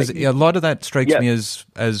see that? Because a lot of that strikes me as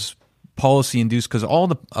policy induced. Because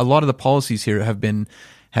a lot of the policies here have been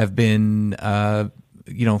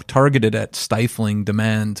targeted at stifling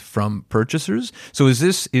demand from purchasers. So is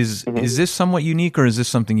this somewhat unique, or is this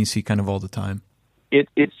something you see kind of all the time?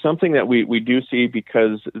 It's something that we do see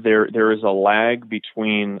because there is a lag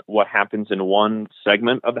between what happens in one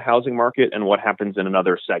segment of the housing market and what happens in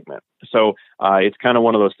another segment. So it's kind of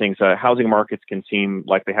one of those things. Housing markets can seem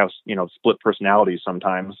like they have split personalities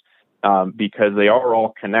sometimes because they are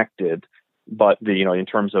all connected. But in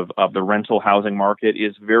terms of the rental housing market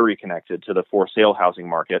is very connected to the for sale housing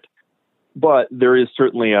market. But there is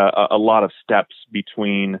certainly a lot of steps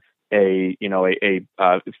between a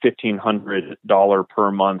 $1,500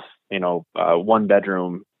 per month, one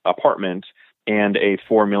bedroom apartment and a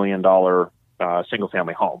 $4 million single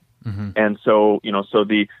family home. Mm-hmm. And so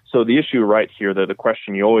the issue right here, the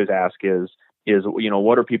question you always ask is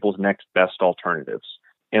what are people's next best alternatives?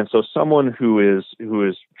 And so someone who is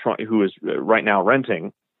right now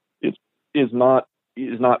renting is not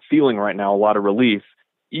feeling right now a lot of relief,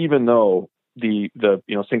 even though the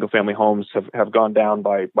single family homes have gone down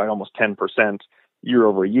by almost 10% year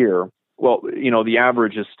over year. Well,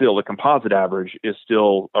 the composite average is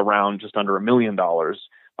still around just under $1 million.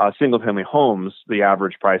 Single family homes, the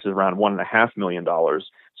average price is around $1.5 million.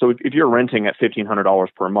 So if you're renting at $1,500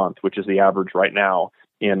 per month, which is the average right now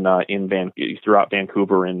throughout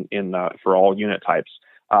Vancouver for all unit types,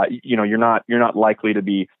 you're not likely to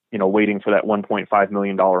be waiting for that $1.5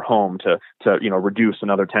 million home to reduce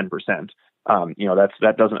another 10%.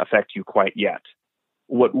 That doesn't affect you quite yet.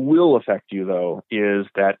 What will affect you, though, is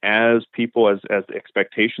that as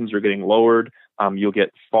expectations are getting lowered, you'll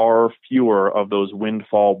get far fewer of those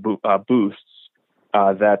windfall boosts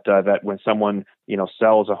that when someone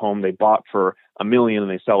sells a home they bought for $1 million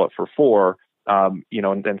and they sell it for $4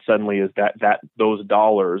 million, and then suddenly is that those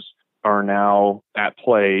dollars are now at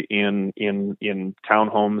play in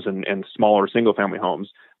townhomes and smaller single family homes.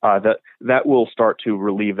 That will start to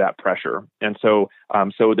relieve that pressure. And so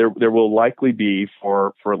there will likely be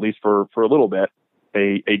for at least for a little bit,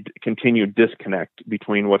 a continued disconnect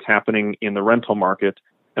between what's happening in the rental market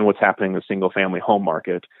and what's happening in the single family home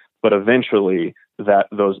market. But eventually that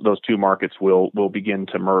those two markets will begin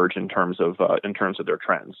to merge in terms of their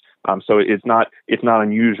trends. So it's not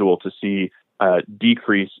unusual to see a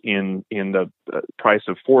decrease in the price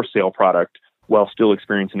of for sale product while still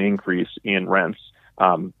experiencing an increase in rents.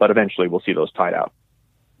 But eventually we'll see those tied out.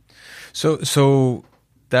 So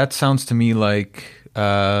that sounds to me like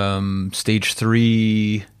stage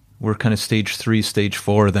 3. We're kind of stage 3, stage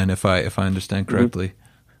 4. Then, if I understand correctly. Mm-hmm.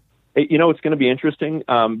 It's going to be interesting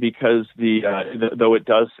because though it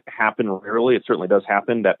does happen rarely, it certainly does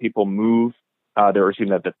happen that people move.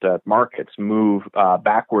 That markets move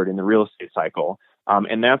backward in the real estate cycle.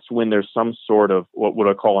 And that's when there's some sort of what would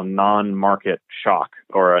I call a non-market shock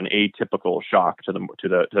or an atypical shock to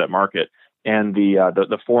that market. And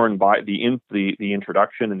the foreign the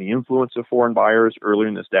introduction and the influence of foreign buyers earlier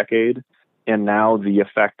in this decade and now the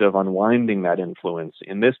effect of unwinding that influence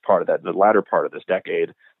in this part of that, the latter part of this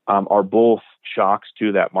decade, are both shocks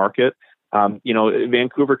to that market.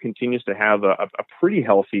 Vancouver continues to have a pretty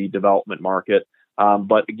healthy development market,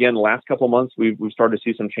 but again, the last couple of months we've started to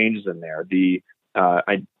see some changes in there.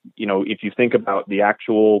 If you think about the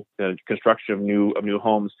actual construction of new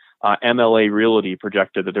homes, MLA Realty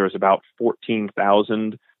projected that there was about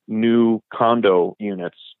 14,000 new condo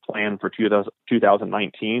units planned for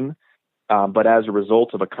 2019. But as a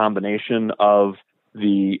result of a combination of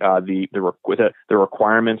the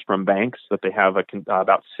requirements from banks that they have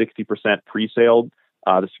about 60% pre-sold,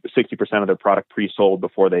 60% of their product pre-sold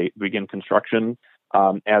before they begin construction,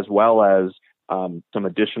 as well as some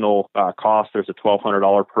additional costs. There's a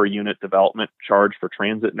 $1,200 per unit development charge for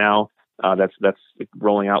transit now. That's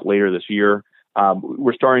rolling out later this year.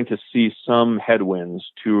 We're starting to see some headwinds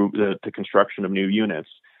to the construction of new units.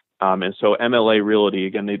 And so MLA Realty,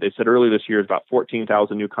 again, they said earlier this year is about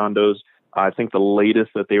 14,000 new condos. I think the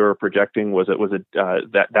latest that they were projecting was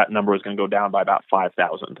that number was going to go down by about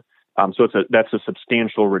 5,000. So that's a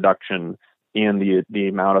substantial reduction in the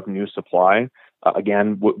amount of new supply.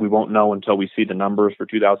 Again, we won't know until we see the numbers for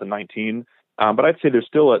 2019. But I'd say there's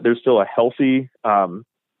still a healthy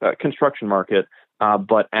construction market.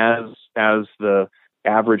 But as the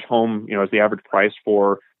average home, as the average price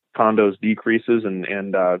for condos decreases,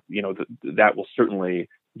 and that will certainly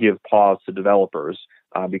give pause to developers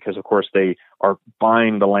because, of course, they are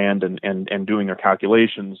buying the land and doing their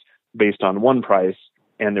calculations based on one price,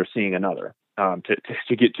 and they're seeing another.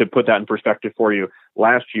 To put that in perspective for you,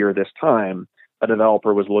 last year this time, a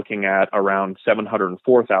developer was looking at around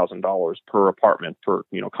 $704,000 per apartment per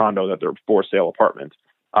condo that they're for sale apartment.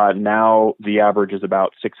 Now the average is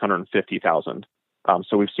about $650,000.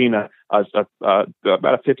 So we've seen about a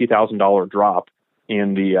 $50,000 drop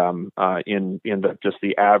in just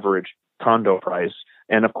the average condo price,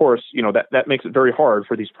 and of course, that makes it very hard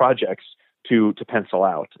for these projects to pencil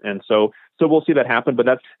out. And so we'll see that happen, but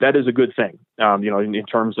that is a good thing, in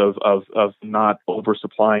terms of not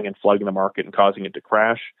oversupplying and flooding the market and causing it to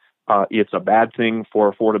crash. It's a bad thing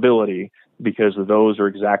for affordability because those are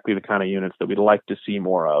exactly the kind of units that we'd like to see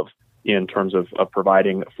more of in terms of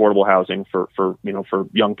providing affordable housing for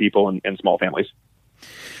young people and small families.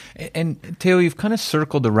 And Teo, you've kind of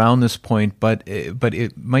circled around this point, but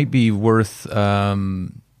it might be worth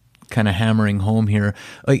kind of hammering home here.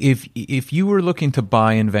 Like if you were looking to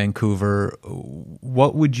buy in Vancouver,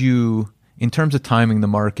 what would you, in terms of timing the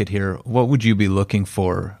market here, what would you be looking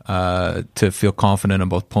for to feel confident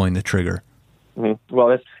about pulling the trigger? Mm-hmm.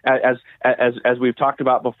 Well, as we've talked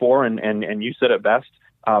about before, and you said it best.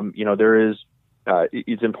 There is.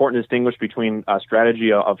 It's important to distinguish between a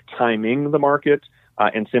strategy of timing the market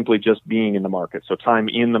and simply just being in the market. So time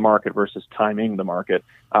in the market versus timing the market.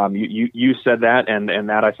 You said that, and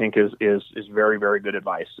that I think is very, very good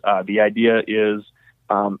advice. The idea is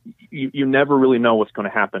you never really know what's going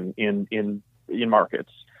to happen in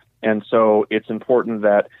markets, and so it's important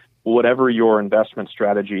that whatever your investment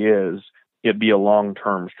strategy is, it be a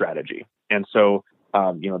long-term strategy. And so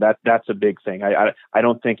that's a big thing. I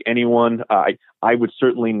don't think anyone. I would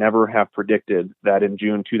certainly never have predicted that in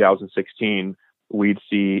June 2016 we'd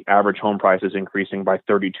see average home prices increasing by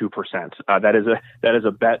 32%. That is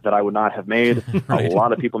a bet that I would not have made. Right. A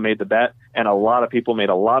lot of people made the bet, and a lot of people made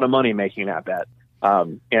a lot of money making that bet.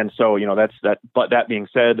 And so that's that. But that being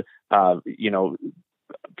said,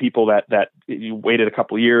 people that waited a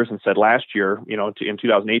couple of years and said last year, in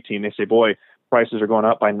 2018, they say, boy, prices are going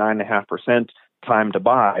up by 9.5%. Time to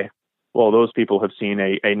buy. Well, those people have seen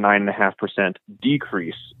a 9.5%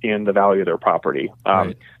 decrease in the value of their property.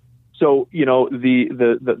 Right. So,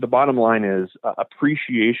 the bottom line is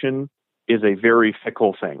appreciation is a very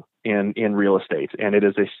fickle thing in real estate, and it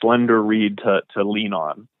is a slender reed to lean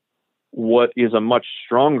on. What is a much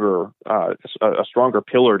stronger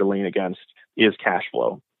pillar to lean against is cash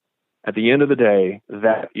flow. At the end of the day,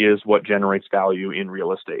 that is what generates value in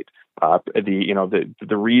real estate.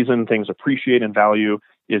 The reason things appreciate in value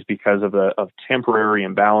is because of temporary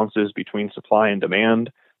imbalances between supply and demand,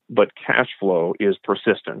 but cash flow is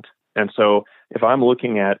persistent. And so if I'm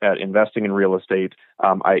looking at investing in real estate,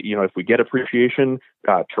 if we get appreciation,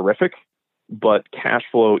 terrific, but cash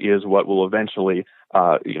flow is what will eventually,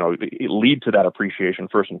 lead to that appreciation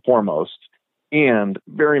first and foremost. And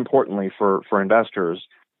very importantly for investors,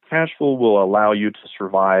 cash flow will allow you to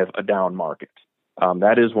survive a down market.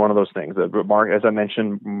 That is one of those things. As I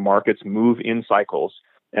mentioned, markets move in cycles.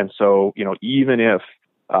 And so, even if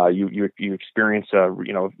you experience a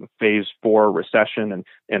phase 4 recession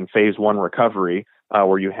and phase 1 recovery,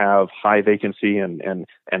 where you have high vacancy and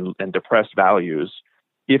depressed values,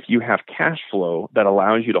 if you have cash flow that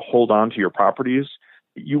allows you to hold on to your properties,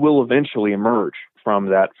 you will eventually emerge from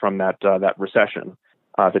that recession.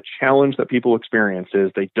 The challenge that people experience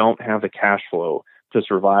is they don't have the cash flow to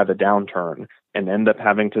survive a downturn and end up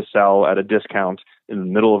having to sell at a discount in the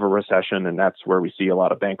middle of a recession, and that's where we see a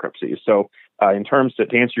lot of bankruptcies. So, in terms to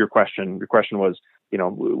answer your question was,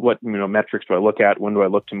 what metrics do I look at? When do I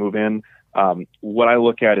look to move in? What I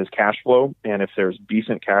look at is cash flow, and if there's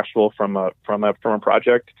decent cash flow from a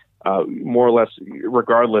project, more or less,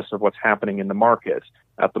 regardless of what's happening in the market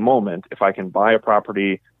at the moment, if I can buy a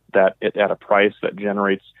property that at a price that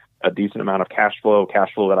generates a decent amount of cash flow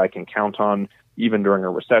that I can count on even during a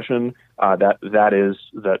recession,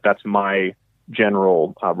 that's my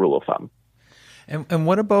general rule of thumb. And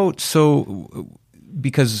what about,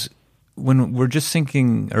 because when we're just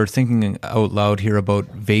thinking out loud here about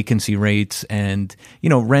vacancy rates, and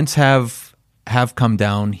rents have come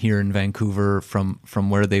down here in Vancouver from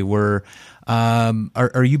where they were.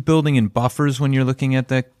 Are you building in buffers when you're looking at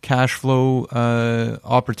the cash flow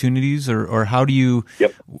opportunities, or how do you?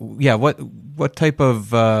 Yep. Yeah. What type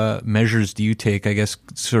of measures do you take? I guess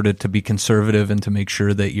sort of to be conservative and to make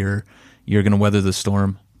sure that you're going to weather the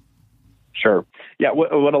storm. Sure. Yeah.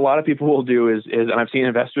 What a lot of people will do is, and I've seen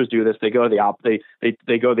investors do this. They go the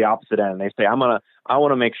opposite end. They say, I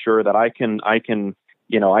want to make sure that I can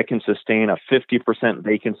sustain a 50%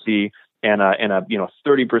 vacancy and a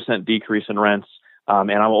 30% decrease in rents,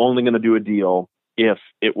 and I'm only going to do a deal if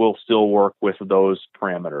it will still work with those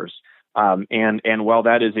parameters. And while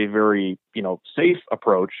that is a very safe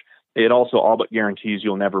approach, it also all but guarantees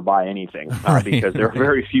you'll never buy anything because there are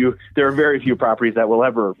very few properties that will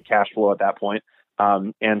ever cash flow at that point.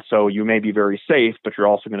 And so you may be very safe, but you're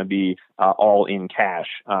also going to be all in cash.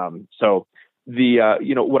 So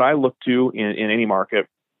what I look to in any market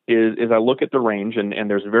is I look at the range, and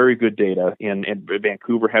there's very good data and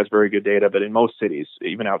Vancouver has very good data, but in most cities,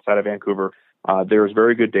 even outside of Vancouver, there's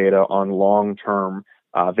very good data on long-term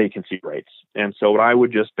vacancy rates. And so what I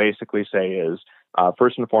would just basically say is,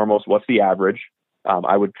 first and foremost, what's the average?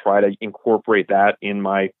 I would try to incorporate that in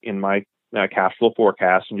my cash flow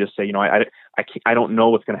forecast and just say, I don't know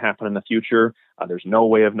what's going to happen in the future. There's no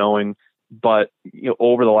way of knowing. But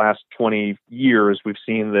over the last 20 years, we've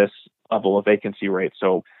seen this level of vacancy rate.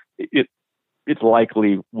 So it's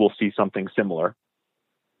likely we'll see something similar.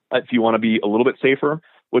 If you want to be a little bit safer,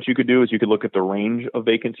 what you could do is you could look at the range of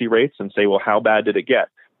vacancy rates and say, well, how bad did it get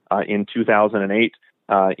in 2008,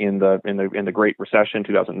 in the Great Recession,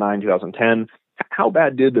 2009, 2010? How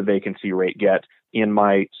bad did the vacancy rate get in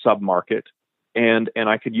my submarket? And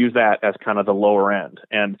I could use that as kind of the lower end.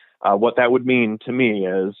 And what that would mean to me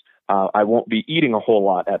is I won't be eating a whole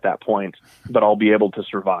lot at that point, but I'll be able to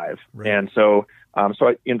survive. Right. And so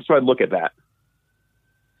I look at that.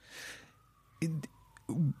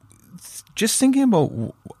 Just thinking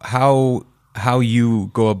about how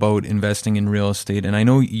you go about investing in real estate, and I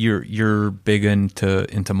know you're big into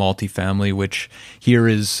multifamily, which here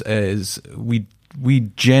is we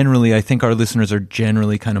generally, I think our listeners are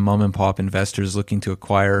generally kind of mom and pop investors looking to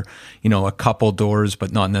acquire, a couple doors,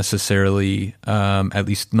 but not necessarily, at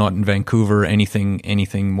least not in Vancouver,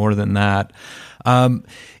 anything more than that.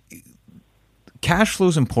 Cash flow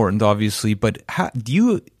is important, obviously, but how do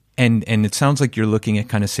you? And it sounds like you're looking at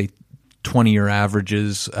kind of say 20-year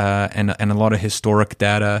averages, and a lot of historic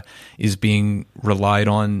data is being relied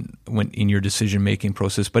on in your decision-making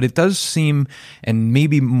process. But it does seem, and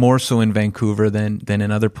maybe more so in Vancouver than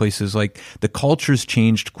in other places, like the culture's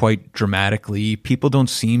changed quite dramatically. People don't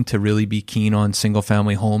seem to really be keen on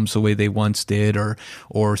single-family homes the way they once did,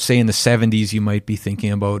 or say in the 70s you might be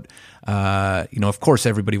thinking about, of course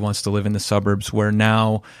everybody wants to live in the suburbs, where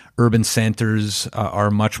now urban centers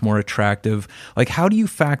are much more attractive. Like, how do you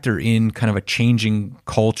factor in kind of a changing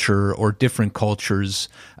culture or different cultures,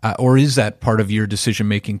 or is that part of your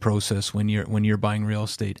decision-making process when you're buying real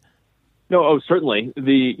estate? No, certainly.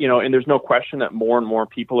 And there's no question that more and more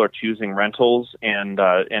people are choosing rentals, and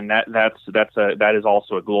that is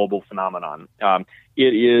also a global phenomenon.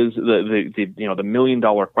 It is the $1 million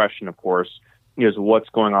question, of course, is what's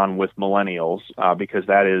going on with millennials, because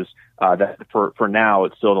that is that for now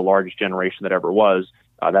it's still the largest generation that ever was.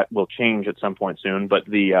 That will change at some point soon, but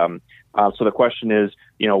so the question is,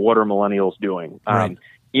 what are millennials doing? Right.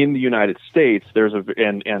 In the United States, there's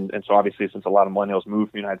and so obviously, since a lot of millennials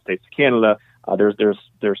moved from the United States to Canada,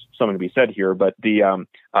 there's something to be said here. But the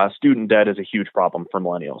student debt is a huge problem for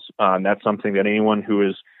millennials. That's something that anyone who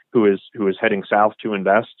is heading south to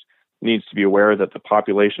invest needs to be aware, that the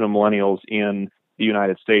population of millennials in the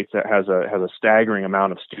United States has a staggering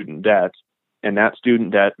amount of student debt, and that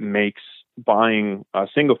student debt makes buying a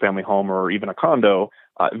single family home or even a condo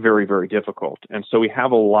very, very difficult. And so we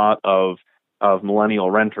have a lot of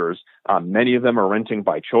millennial renters. Many of them are renting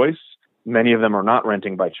by choice. Many of them are not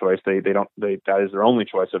renting by choice. That is their only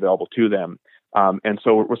choice available to them. And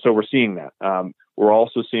so we're seeing that. We're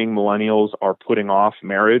also seeing millennials are putting off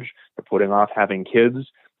marriage. They're putting off having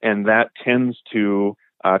kids, and that tends to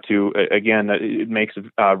again, it makes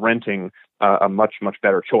renting a much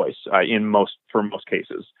better choice for most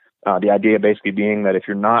cases. The idea basically being that if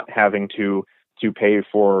you're not having to pay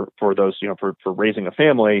for those, for raising a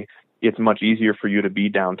family, it's much easier for you to be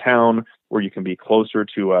downtown where you can be closer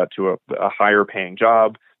to a higher paying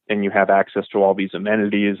job, and you have access to all these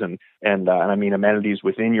amenities and I mean amenities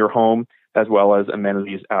within your home as well as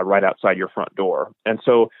amenities right outside your front door. And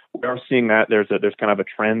so we are seeing that there's kind of a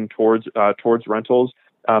trend towards rentals,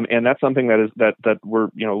 and that's something that we're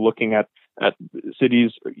looking at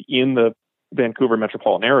cities in the Vancouver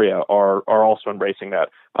metropolitan area are also embracing that.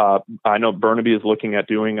 I know Burnaby is looking at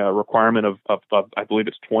doing a requirement of I believe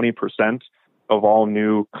it's 20% of all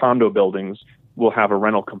new condo buildings will have a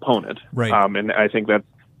rental component. Right. And I think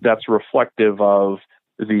that's reflective of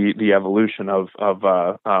the evolution of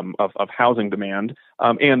housing demand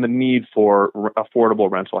and the need for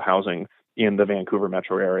affordable rental housing in the Vancouver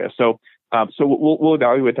metro area. So we'll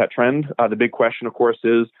evaluate that trend. The big question, of course,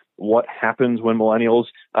 is what happens when millennials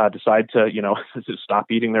decide to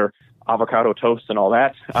stop eating their avocado toast and all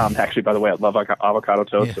that. Actually, by the way, I love avocado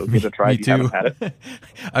toast, so give it a try if you haven't had it.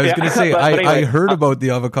 I was going to say, but anyway, I heard about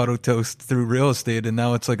the avocado toast through real estate, and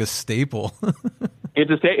now it's like a staple.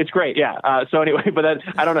 It's great, yeah. So anyway, but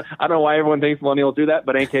I don't know why everyone thinks millennials do that,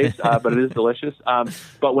 but in any case, but it is delicious.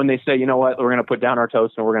 But when they say, you know what, we're going to put down our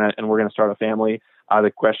toast and we're going to start a family,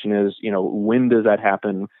 the question is, when does that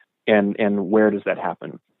happen, and where does that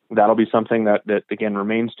happen? That'll be something that again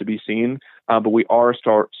remains to be seen. But we are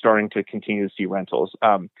starting to continue to see rentals.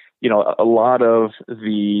 A lot of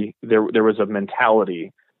there was a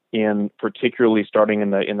mentality particularly starting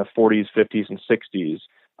in the 40s, 50s, and 60s.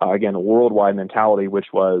 Again, a worldwide mentality, which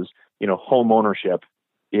was, home ownership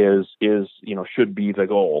should be the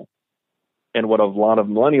goal. And what a lot of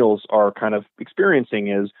millennials are kind of experiencing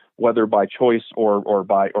is, whether by choice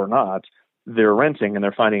or not, they're renting, and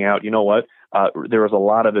they're finding out, there is a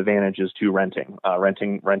lot of advantages to renting.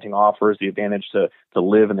 Renting offers the advantage to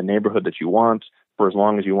live in the neighborhood that you want for as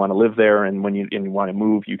long as you want to live there, and when you want to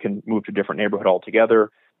move, you can move to a different neighborhood altogether.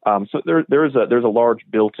 So there's a large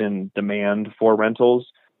built-in demand for rentals.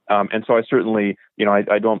 And so I certainly,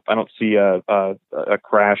 I don't see a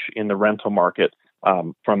crash in the rental market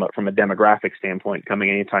from a demographic standpoint coming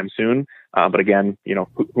anytime soon. But again,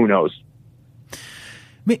 who knows?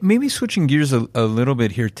 Maybe switching gears a little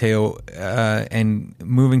bit here, Teo, and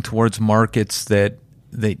moving towards markets that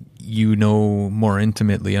more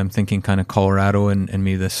intimately. I'm thinking kind of Colorado and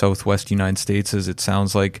maybe the Southwest United States, as it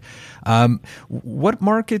sounds like. What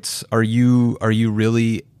markets are you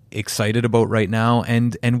really excited about right now,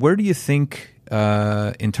 and where do you think,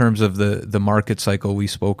 in terms of the market cycle we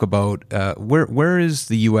spoke about, where is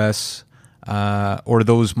the U.S. Or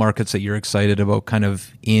those markets that you're excited about, kind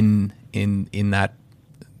of in that?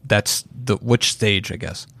 That's which stage, I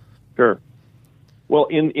guess. Sure. Well,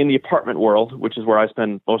 in the apartment world, which is where I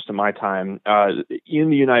spend most of my time, in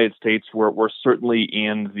the United States, we're certainly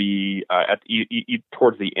in the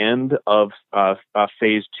towards the end of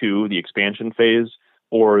phase 2, the expansion phase,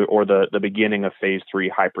 or the beginning of phase 3,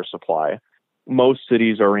 hyper supply. Most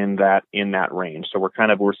cities are in that range, so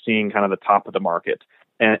we're seeing kind of the top of the market.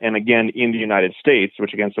 And again, in the United States,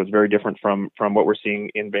 which again, so it's very different from what we're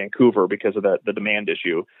seeing in Vancouver because of the demand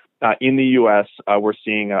issue. In the U.S., we're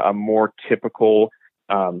seeing a more typical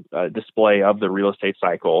display of the real estate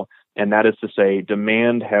cycle, and that is to say,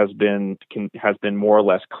 demand has been more or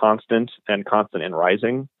less constant and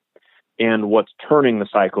rising. And what's turning the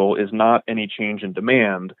cycle is not any change in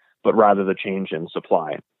demand, but rather the change in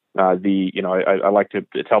supply. I like to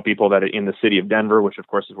tell people that in the city of Denver, which of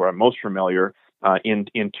course is where I'm most familiar, in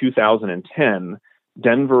 2010,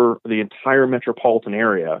 Denver, the entire metropolitan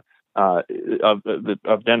area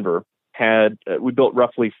of Denver we built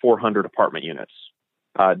roughly 400 apartment units.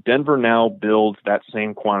 Denver now builds that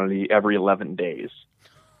same quantity every 11 days,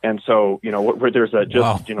 and so there's a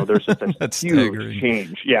huge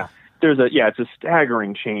change. Yeah, it's a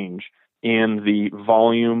staggering change in the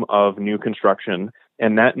volume of new construction.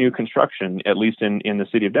 And that new construction, at least in the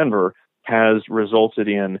city of Denver, has resulted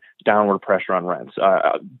in downward pressure on rents.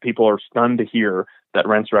 People are stunned to hear that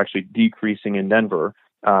rents are actually decreasing in Denver.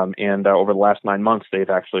 And over the last 9 months, they've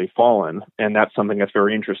actually fallen. And that's something that's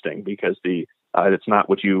very interesting because it's not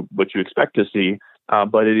what you expect to see,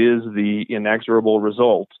 but it is the inexorable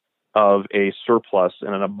result of a surplus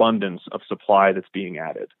and an abundance of supply that's being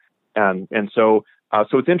added. So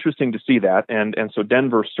it's interesting to see that. And so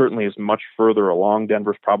Denver certainly is much further along.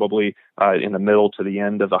 Denver's probably in the middle to the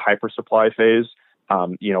end of the hypersupply phase.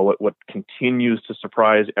 What continues to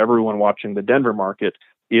surprise everyone watching the Denver market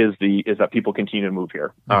is that people continue to move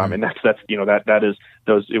here. And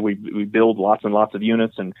we build lots and lots of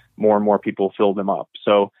units, and more people fill them up.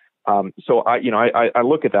 So I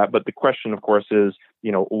look at that, but the question, of course, is,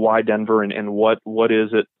 why Denver, and what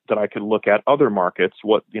is it that I could look at other markets?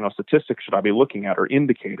 What, statistics should I be looking at, or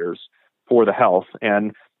indicators for the health?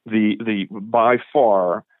 And the by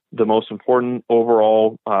far the most important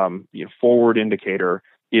overall forward indicator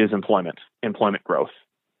is employment growth.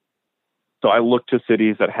 So I look to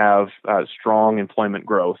cities that have strong employment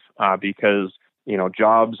growth because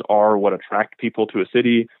jobs are what attract people to a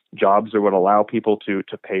city. Jobs are what allow people to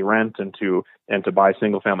pay rent and to buy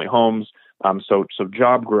single family homes. So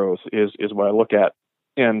job growth is what I look at,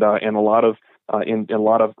 and a lot of in a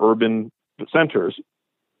lot of urban centers,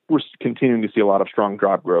 we're continuing to see a lot of strong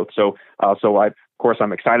job growth. So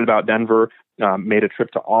I'm excited about Denver. Made a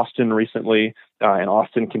trip to Austin recently, and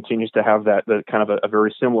Austin continues to have the kind of a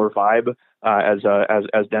very similar vibe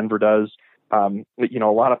as Denver does. A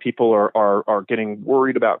lot of people are getting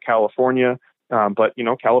worried about California, but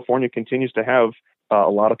California continues to have a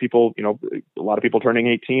lot of people turning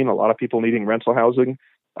 18, a lot of people needing rental housing,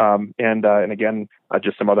 and again,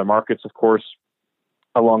 just some other markets, of course,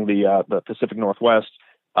 along the Pacific Northwest,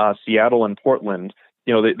 Seattle and Portland.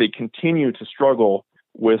 They continue to struggle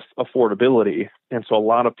with affordability, and so a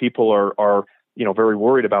lot of people are very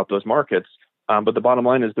worried about those markets. But the bottom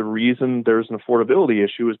line is, the reason there's an affordability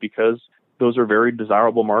issue is because those are very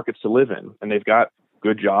desirable markets to live in, and they've got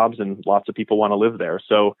good jobs, and lots of people want to live there.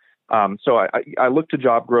 So I look to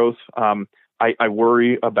job growth. I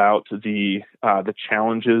worry about the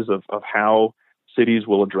challenges of how cities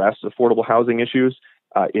will address affordable housing issues.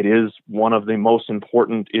 It is one of the most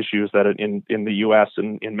important issues that in the U.S.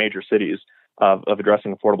 and in major cities of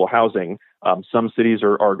addressing affordable housing. Some cities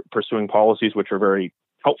are pursuing policies which are very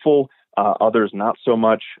helpful, others not so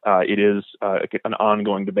much. It is an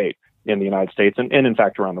ongoing debate in the United States and in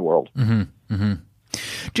fact around the world. Mm-hmm. Mm-hmm.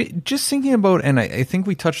 Just thinking about, and I think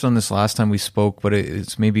we touched on this last time we spoke, but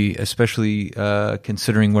it's maybe especially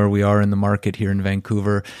considering where we are in the market here in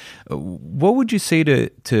Vancouver. What would you say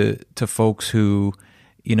to folks who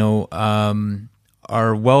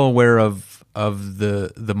are well aware of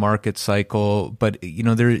the market cycle, but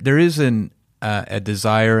there is a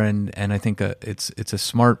desire, and I think it's a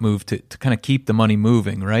smart move to kind of keep the money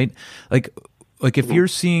moving, right? Like if you're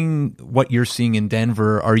seeing what you're seeing in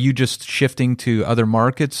Denver, are you just shifting to other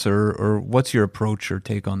markets, or what's your approach or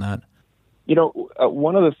take on that?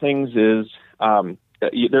 One of the things is,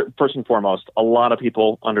 first and foremost, a lot of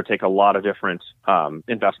people undertake a lot of different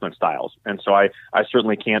investment styles, and so I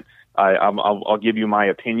certainly can't. I'll give you my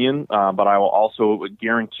opinion, but I will also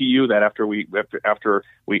guarantee you that after we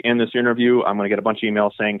end this interview, I'm going to get a bunch of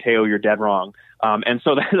emails saying, "Teo, you're dead wrong," and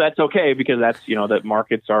so that's okay, because that's that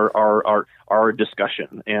markets are a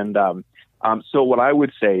discussion, and so what I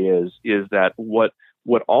would say is that what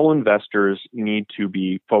all investors need to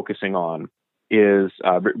be focusing on is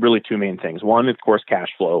really two main things. One, of course, cash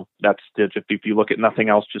flow. That's if you look at nothing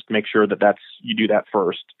else, just make sure that you do that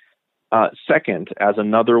first. Second, as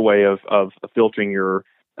another way of filtering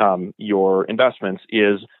your investments,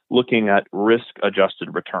 is looking at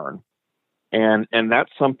risk-adjusted return, and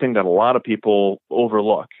that's something that a lot of people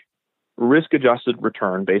overlook. Risk-adjusted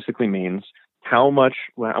return basically means what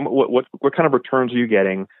kind of returns are you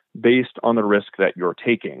getting based on the risk that you're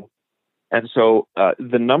taking. And so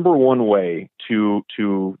the number one way to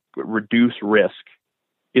reduce risk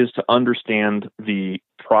is to understand the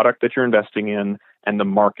product that you're investing in and the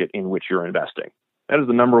market in which you're investing. That is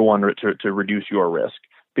the number one to reduce your risk,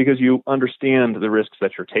 because you understand the risks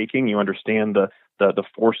that you're taking, you understand the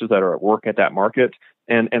forces that are at work at that market,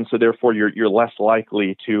 and so therefore you're less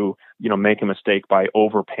likely to make a mistake by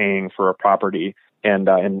overpaying for a property and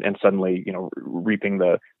suddenly reaping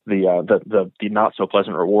the not so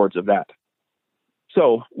pleasant rewards of that.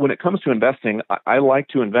 So when it comes to investing, I like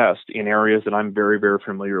to invest in areas that I'm very, very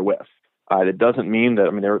familiar with. It doesn't mean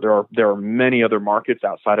that there are many other markets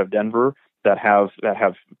outside of Denver that have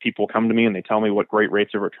people come to me and they tell me what great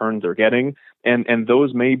rates of returns they're getting, and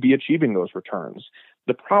those may be achieving those returns.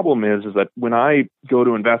 The problem is that when I go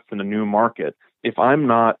to invest in a new market, if I'm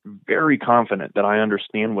not very confident that I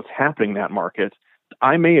understand what's happening in that market,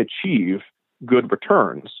 I may achieve good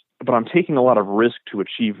returns, but I'm taking a lot of risk to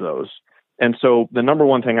achieve those. And so the number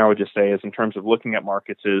one thing I would just say is, in terms of looking at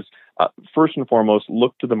markets, is first and foremost,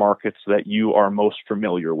 look to the markets that you are most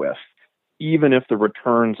familiar with. Even if the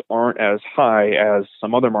returns aren't as high as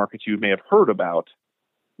some other markets you may have heard about,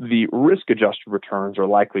 the risk-adjusted returns are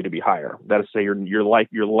likely to be higher. That is to say,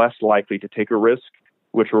 you're less likely to take a risk,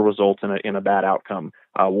 which will result in a bad outcome.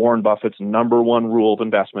 Warren Buffett's number one rule of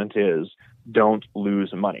investment is don't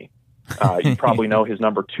lose money. You probably know his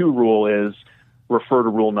number two rule is refer to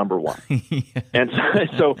rule number one. And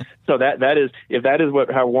so that is, if that is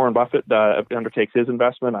how Warren Buffett undertakes his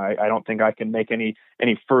investment, I don't think I can make any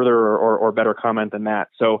further or better comment than that.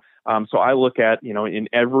 So I look at, in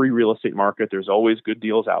every real estate market, there's always good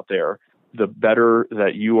deals out there. The better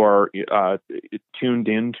that you are tuned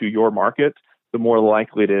into your market, the more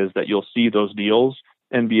likely it is that you'll see those deals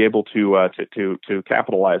and be able to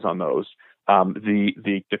capitalize on those.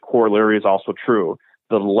 The corollary is also true.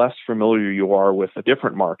 The less familiar you are with a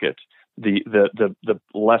different market, the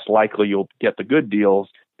less likely you'll get the good deals,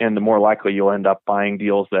 and the more likely you'll end up buying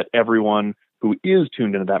deals that everyone who is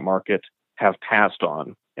tuned into that market have passed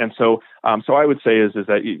on. And so I would say is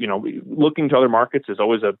that, looking to other markets is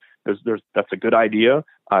always that's a good idea.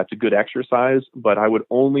 It's a good exercise, but I would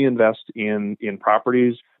only invest in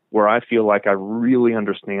properties where I feel like I really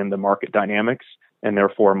understand the market dynamics, and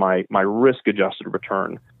therefore my risk-adjusted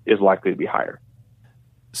return is likely to be higher.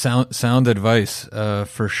 Sound advice,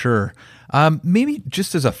 for sure. Maybe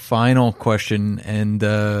just as a final question, and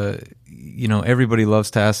everybody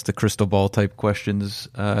loves to ask the crystal ball type questions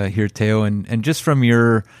here, Theo, and just from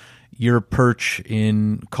your perch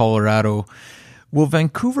in Colorado, will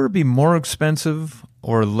Vancouver be more expensive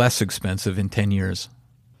or less expensive in 10 years?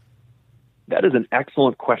 That is an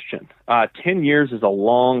excellent question. 10 years is a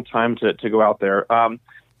long time to go out there.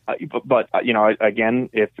 But again,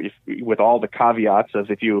 if with all the caveats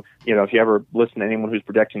of if you ever listen to anyone who's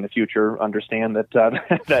projecting the future, understand that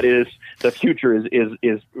the future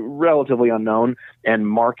is relatively unknown, and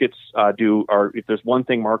markets if there's one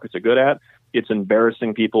thing markets are good at, it's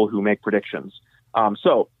embarrassing people who make predictions.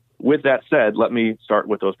 So with that said, let me start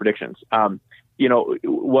with those predictions. There's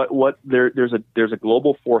a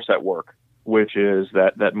global force at work, which is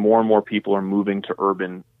that more and more people are moving to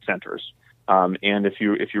urban centers. And if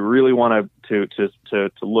you really want to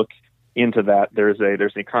look into that, there's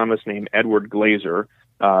an economist named Edward Glaser.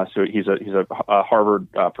 So he's a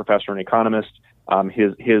Harvard professor and economist.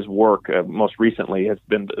 His work most recently has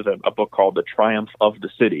been a book called The Triumph of the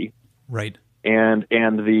City. Right. And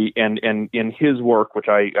in his work, which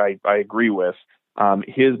I agree with,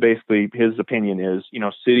 his opinion is,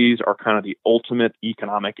 cities are kind of the ultimate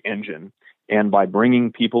economic engine. And by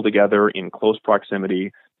bringing people together in close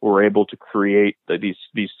proximity, we're able to create these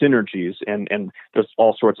synergies, and there's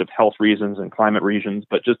all sorts of health reasons and climate reasons,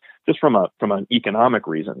 but just from an economic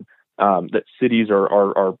reason, that cities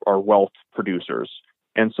are wealth producers.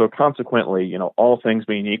 And so consequently, all things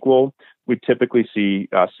being equal, we typically see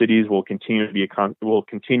cities will continue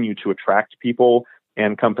to attract people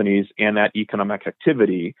and companies and that economic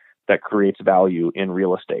activity that creates value in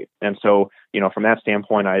real estate. And so, from that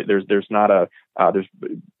standpoint, I don't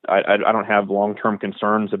have long-term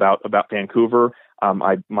concerns about Vancouver.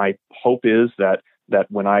 My hope is that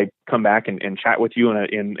when I come back and chat with you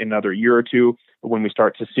in another year or two, when we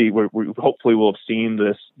start to see, we hopefully will have seen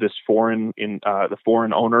this foreign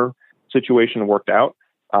owner situation worked out,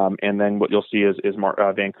 and then what you'll see is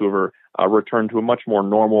Vancouver return to a much more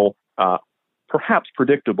normal, perhaps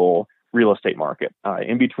predictable real estate market.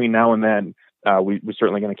 In between now and then, we're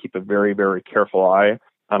certainly going to keep a very, very careful eye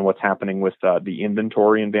on what's happening with the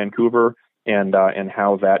inventory in Vancouver and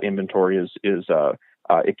how that inventory is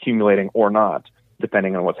accumulating or not,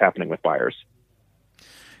 depending on what's happening with buyers.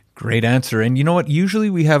 Great answer. And you know what? Usually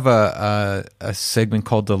we have a segment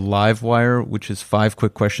called the Live Wire, which is 5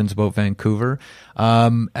 quick questions about Vancouver.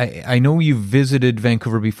 I know you visited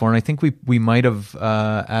Vancouver before, and I think we might have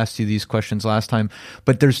asked you these questions last time,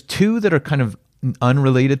 but there's 2 that are kind of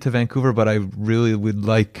unrelated to Vancouver, but I really would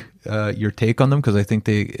like your take on them because I think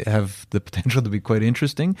they have the potential to be quite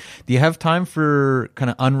interesting. Do you have time for kind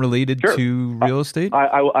of unrelated to real estate?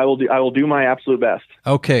 I will do my absolute best.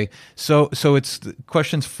 Okay, so it's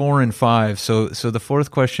questions 4 and 5. So the 4th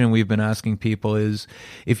question we've been asking people is,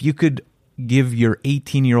 if you could give your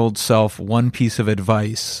 18-year-old self one piece of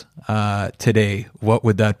advice today, what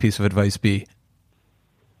would that piece of advice be?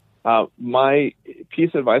 My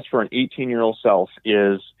piece of advice for an 18-year-old self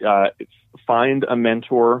is find a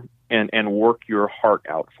mentor and work your heart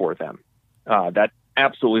out for them. That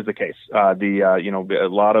absolutely is the case. A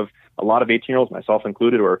lot of 18-year-olds, myself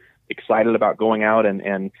included, are excited about going out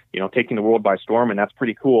and taking the world by storm, and that's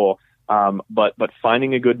pretty cool. But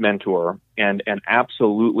finding a good mentor and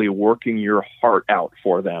absolutely working your heart out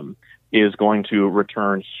for them is going to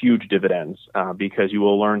return huge dividends, because you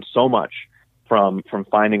will learn so much from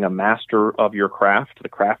finding a master of your craft, the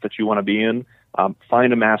craft that you want to be in.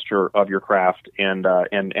 Find a master of your craft and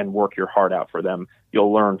work your heart out for them.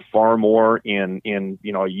 You'll learn far more in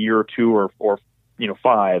a year or two or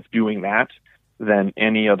 5 doing that than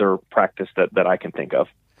any other practice that I can think of.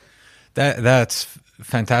 That's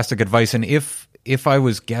fantastic advice. And if I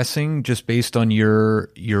was guessing, just based on your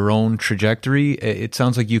own trajectory, it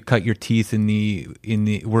sounds like you cut your teeth in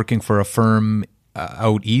the working for a firm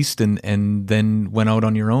out east, and then went out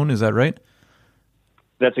on your own. Is that right?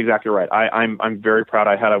 That's exactly right. I'm very proud.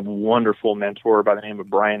 I had a wonderful mentor by the name of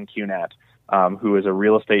Brian Cunat, who is a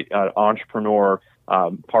real estate entrepreneur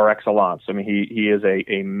par excellence. I mean, he is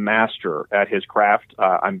a master at his craft.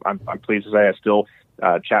 I'm pleased to say I still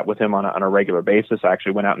chat with him on a regular basis. I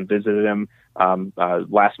actually went out and visited him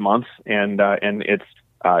last month, and it's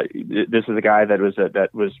this is a guy that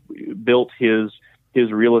was built his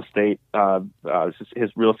real estate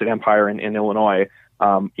empire in Illinois,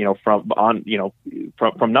 from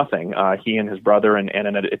nothing. He and his brother and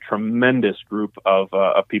a tremendous group of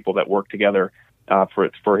people that work together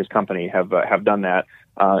for his company have done that.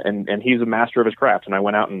 And he's a master of his craft. And I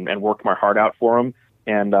went out and worked my heart out for him.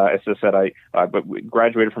 And as I said, I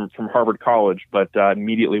graduated from Harvard College, but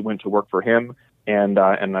immediately went to work for him. And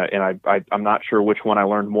I'm not sure which one I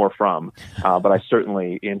learned more from, but I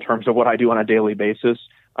certainly, in terms of what I do on a daily basis,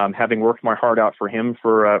 having worked my heart out for him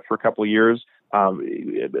for a couple of years,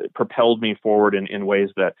 it propelled me forward in ways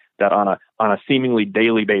that on a seemingly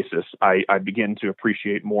daily basis, I begin to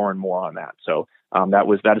appreciate more and more on that. So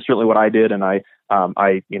that is certainly what I did, and I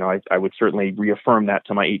would certainly reaffirm that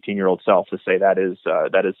to my 18-year-old self, to say that is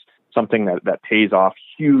something that pays off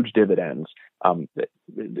huge dividends.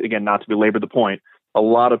 Again, not to belabor the point, a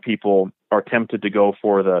lot of people are tempted to go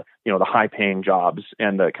for the high-paying jobs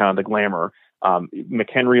and the kind of the glamour.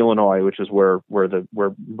 McHenry, Illinois, which is where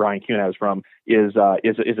Brian Cunat is from, is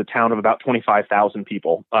a town of about 25,000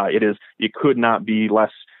 people. It could not be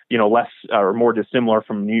less or more dissimilar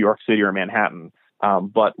from New York City or Manhattan.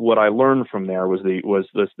 But what I learned from there was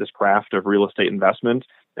this craft of real estate investment,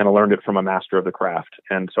 and I learned it from a master of the craft.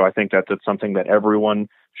 And so I think that's something that everyone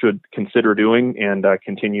should consider doing, and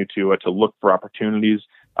continue to look for opportunities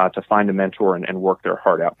to find a mentor and work their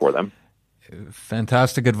heart out for them.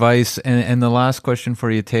 Fantastic advice. And the last question for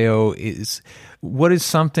you, Teo, is what is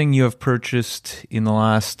something you have purchased in the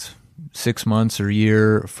last 6 months or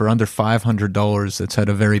year for under $500 that's had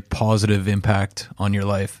a very positive impact on your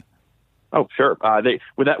life? Oh, sure.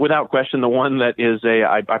 Without question, the one that is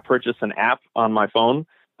I purchased an app on my phone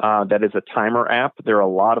that is a timer app. There are a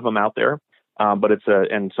lot of them out there, but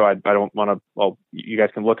and so I don't want to. Well, you guys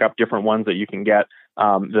can look up different ones that you can get.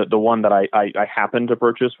 The one that I happened to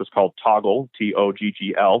purchase was called Toggl,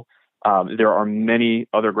 Toggl. There are many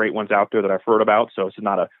other great ones out there that I've heard about, so it's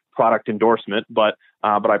not a product endorsement, but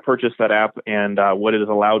I purchased that app, and what it has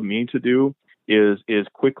allowed me to do is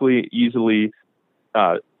quickly, easily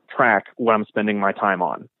track what I'm spending my time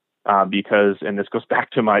on, because, and this goes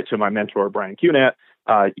back to my mentor Brian Cunat,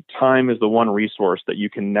 time is the one resource that you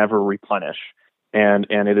can never replenish, and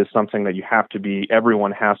it is something that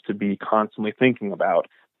everyone has to be constantly thinking about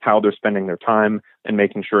how they're spending their time and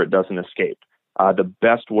making sure it doesn't escape. The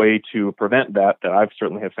best way to prevent that I've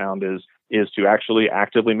certainly have found is to actually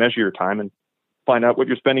actively measure your time and find out what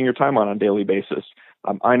you're spending your time on a daily basis.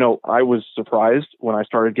 I know I was surprised when I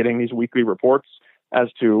started getting these weekly reports as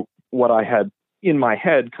to what I had in my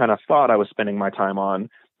head kind of thought I was spending my time on,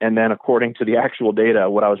 and then according to the actual data,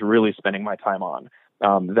 what I was really spending my time on.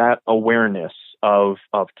 That awareness of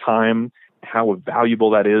time, how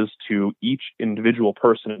valuable that is to each individual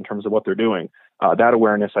person in terms of what they're doing. That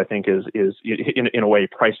awareness, I think, is in a way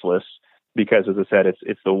priceless, because, as I said,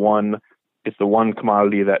 it's the one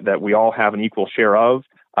commodity that we all have an equal share of,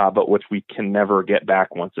 but which we can never get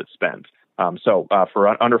back once it's spent. So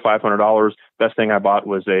for under $500, best thing I bought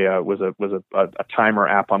was a timer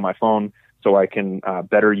app on my phone, so I can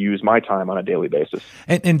better use my time on a daily basis.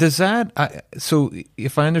 And does that? So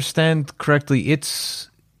if I understand correctly,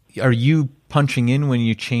 are you punching in when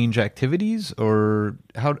you change activities, or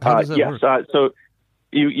how does that work? Yes. So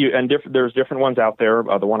there's different ones out there.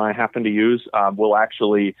 The one I happen to use will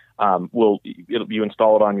actually you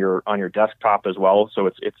install it on your desktop as well, so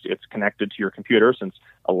it's connected to your computer, since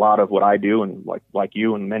a lot of what I do, and like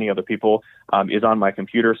you and many other people, is on my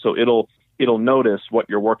computer. So it'll notice what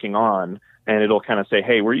you're working on, and it'll kind of say,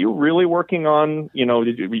 hey, were you really working on,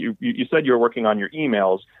 you said you were working on your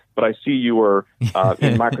emails, but I see you were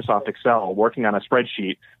in Microsoft Excel working on a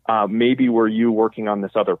spreadsheet. Maybe were you working on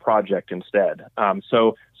this other project instead?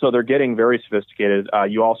 So they're getting very sophisticated.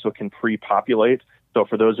 You also can pre-populate. So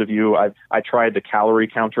for those of you, I tried the calorie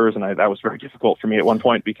counters, and that was very difficult for me at one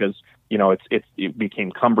point because it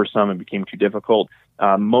became cumbersome and became too difficult.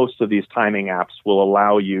 Most of these timing apps will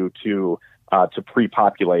allow you to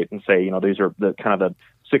pre-populate and say, these are the kind of the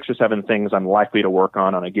 6 or 7 things I'm likely to work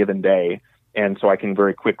on a given day. And so I can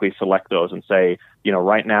very quickly select those and say,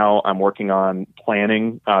 right now I'm working on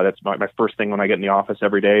planning. That's my first thing when I get in the office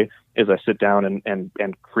every day is I sit down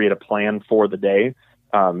and create a plan for the day.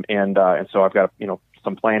 And so I've got,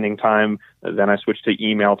 some planning time. Then I switch to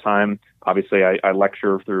email time. Obviously I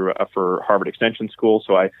lecture for Harvard Extension School.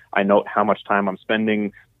 So I note how much time I'm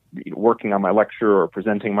spending working on my lecture or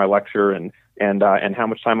presenting my lecture and how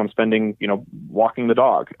much time I'm spending, walking the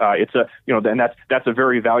dog. It's and that's a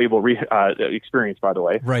very valuable experience, by the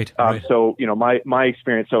way. Right. So, my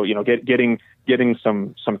experience, so, getting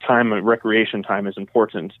some time, recreation time is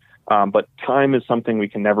important. But time is something we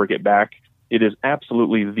can never get back. It is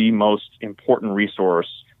absolutely the most important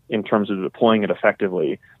resource in terms of deploying it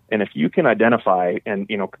effectively. And if you can identify and,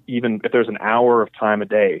 even if there's an hour of time a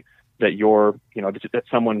day that that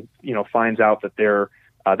someone, finds out that they're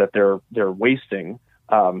wasting,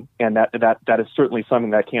 and that is certainly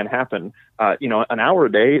something that can happen. An hour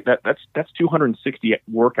a day, that's 260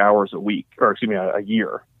 work hours a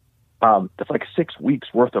year. That's like 6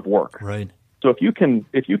 weeks worth of work. Right. So if you can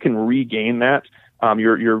regain that,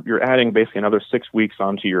 you're adding basically another 6 weeks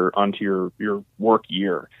onto your work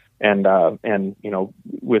year. And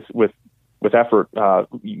with effort,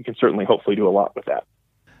 you can certainly hopefully do a lot with that.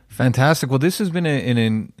 Fantastic. Well, this has been an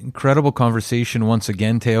incredible conversation once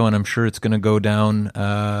again, Teo, and I'm sure it's going to go down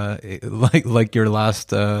like your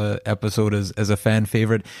last episode as a fan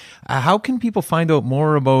favorite. How can people find out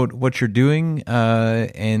more about what you're doing?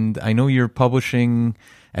 And I know you're publishing,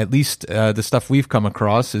 at least the stuff we've come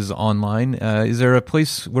across is online. Is there a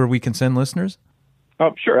place where we can send listeners?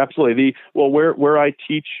 Oh, sure, absolutely. Where I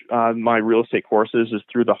teach my real estate courses is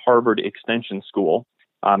through the Harvard Extension School.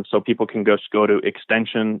 So people can just go to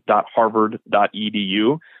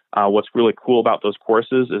extension.harvard.edu. What's really cool about those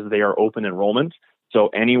courses is they are open enrollment. So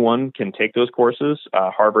anyone can take those courses.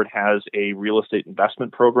 Harvard has a real estate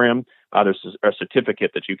investment program. There's a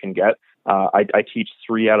certificate that you can get. I teach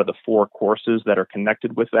 3 out of the 4 courses that are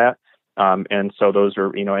connected with that. And so those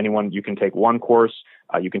are, anyone, you can take one course,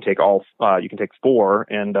 you can take 4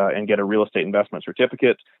 and get a real estate investment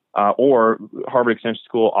certificate, or Harvard Extension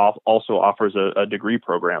School also offers a degree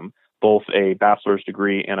program, both a bachelor's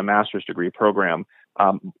degree and a master's degree program.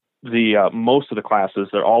 Most of the classes,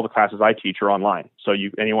 all the classes I teach are online. So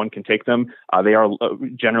anyone can take them. They are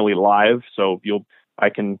generally live. So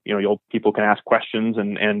people can ask questions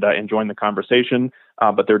and join the conversation,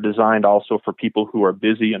 but they're designed also for people who are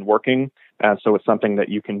busy and working. So it's something that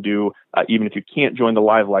you can do, even if you can't join the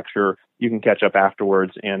live lecture, you can catch up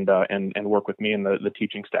afterwards and work with me and the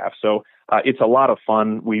teaching staff. So it's a lot of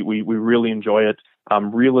fun. We really enjoy it.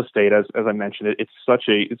 Real estate, as I mentioned, it's such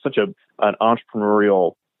an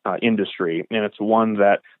entrepreneurial industry, and it's one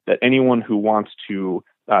that anyone who wants to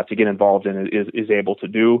get involved in it is able to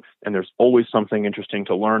do. And there's always something interesting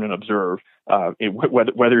to learn and observe,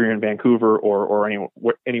 whether you're in Vancouver or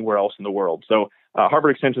anywhere else in the world. So Harvard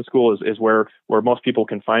Extension School is where most people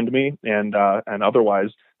can find me, and otherwise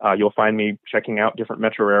you'll find me checking out different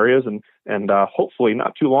metro areas, and hopefully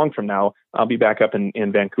not too long from now I'll be back up in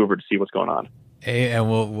Vancouver to see what's going on. Hey, and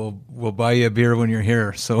we'll buy you a beer when you're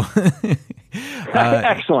here. So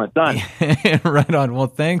excellent, done. Right on. Well,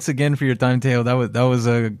 thanks again for your time, Teo. That was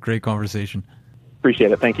a great conversation.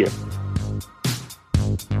 Appreciate it. Thank you.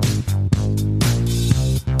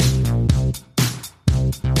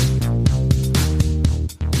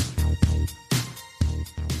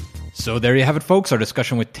 So there you have it, folks. Our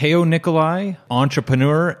discussion with Teo Nicolai,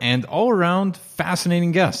 entrepreneur and all-around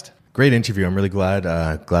fascinating guest. Great interview. I'm really glad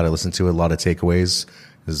I listened to it. A lot of takeaways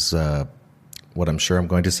is what I'm sure I'm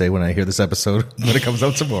going to say when I hear this episode when it comes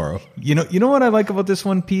out tomorrow. You know what I like about this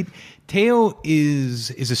one, Pete? Teo is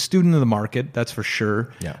a student of the market, that's for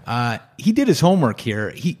sure. Yeah. He did his homework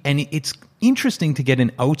here. And it's interesting to get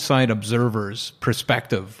an outside observer's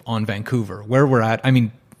perspective on Vancouver, where we're at. I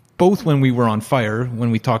mean, both when we were on fire,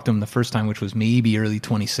 when we talked to him the first time, which was maybe early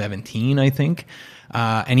 2017, I think.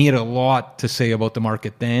 And he had a lot to say about the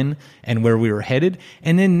market then and where we were headed.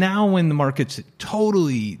 And then now when the market's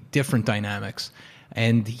totally different dynamics,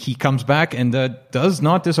 And he comes back and does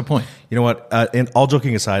not disappoint. You know what? And all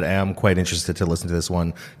joking aside, I am quite interested to listen to this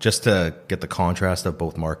one just to get the contrast of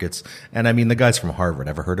both markets. And I mean, the guy's from Harvard.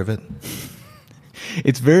 Ever heard of it?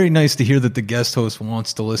 It's very nice to hear that the guest host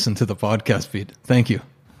wants to listen to the podcast, Pete. Thank you.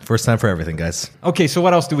 First time for everything, guys. Okay, so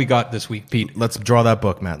what else do we got this week, Pete? Let's draw that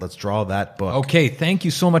book, Matt. Let's draw that book. Okay, thank you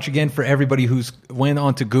so much again for everybody who's went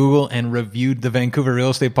on to Google and reviewed the Vancouver Real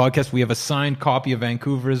Estate Podcast. We have a signed copy of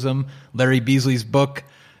Vancouverism, Larry Beasley's book,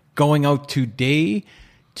 going out today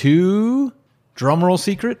to, drumroll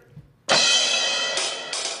secret,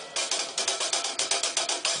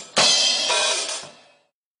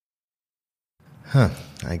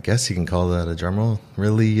 I guess you can call that a drum roll.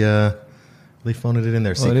 Really phoned it in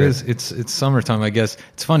there. Well, it is. It's summertime, I guess.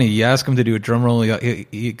 It's funny. You ask him to do a drum roll,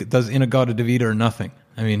 he does Inagata Davida or nothing.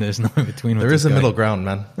 I mean, there's no in between. There is a middle ground,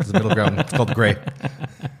 man. There's a middle ground. It's called gray.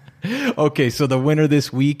 Okay, so the winner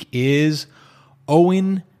this week is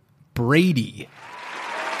Owen Brady.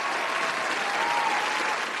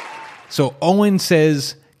 So Owen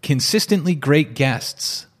says, consistently great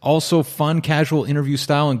guests. Also fun, casual interview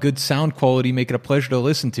style and good sound quality make it a pleasure to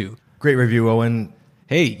listen to. Great review, Owen.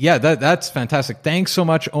 Hey, yeah, that's fantastic. Thanks so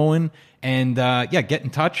much, Owen. And get in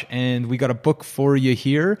touch. And we got a book for you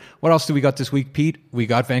here. What else do we got this week, Pete? We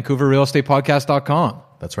got VancouverRealEstatePodcast.com.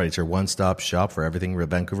 That's right. It's your one-stop shop for everything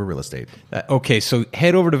Vancouver real estate. Okay, so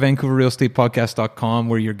head over to VancouverRealEstatePodcast.com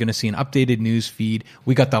where you're going to see an updated news feed.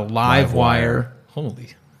 We got the Live Wire. Holy,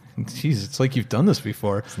 jeez, it's like you've done this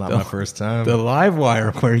before. It's not my first time. The Live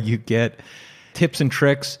Wire where you get tips and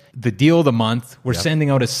tricks, the deal of the month. We're sending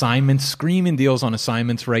out assignments, screaming deals on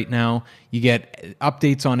assignments right now. You get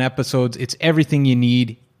updates on episodes. It's everything you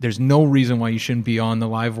need. There's no reason why you shouldn't be on the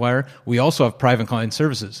Live Wire. We also have private client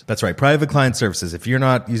services. That's right. Private client services. If you're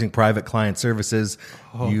not using private client services,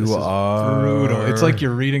 you are brutal. It's like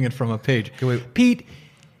you're reading it from a page. Pete,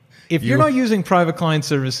 if you're not using private client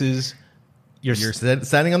services, you're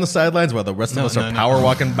standing on the sidelines while the rest of us are power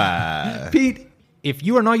walking by. Pete, if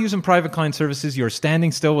you are not using private client services, you're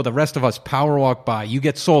standing still while the rest of us power walk by. You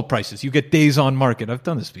get sold prices. You get days on market. I've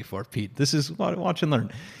done this before, Pete. This is watch and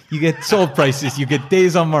learn. You get sold prices. You get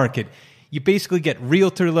days on market. You basically get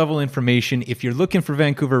realtor level information. If you're looking for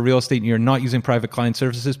Vancouver real estate and you're not using private client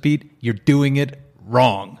services, Pete, you're doing it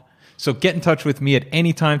wrong. So get in touch with me at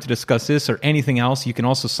any time to discuss this or anything else. You can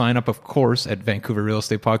also sign up, of course, at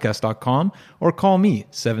VancouverRealEstatePodcast.com or call me,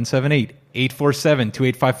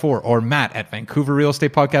 778-847-2854 or Matt at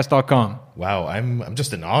VancouverRealEstatePodcast.com. Wow, I'm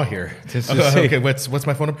just in awe here. Okay, what's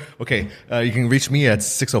my phone number? Okay, you can reach me at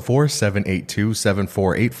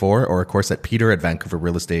 604-782-7484 or, of course, at Peter at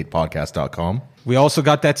VancouverRealEstatePodcast.com. We also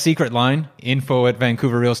got that secret line, info at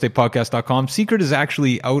VancouverRealEstatePodcast.com. Secret is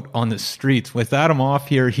actually out on the streets. Without him off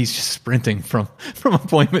here, he's just sprinting from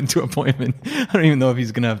appointment to appointment. I don't even know if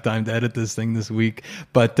he's going to have time to edit this thing this week.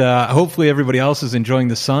 But hopefully everybody else is enjoying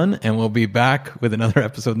the sun, and we'll be back with another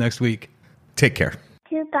episode next week. Take care.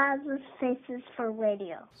 2000 Faces for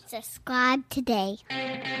Radio. Subscribe today.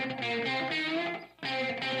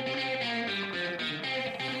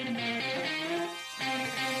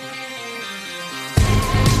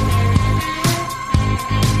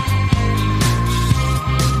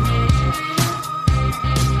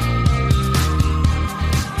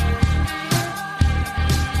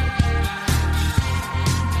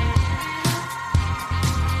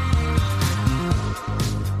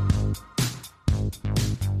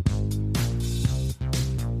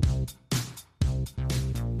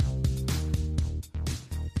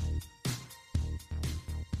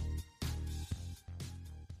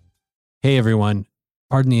 Hey everyone,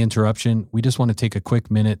 pardon the interruption. We just want to take a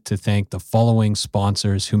quick minute to thank the following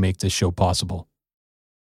sponsors who make this show possible.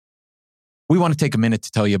 We want to take a minute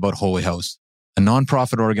to tell you about Holy House, a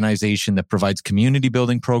nonprofit organization that provides community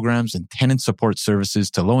building programs and tenant support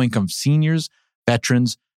services to low-income seniors,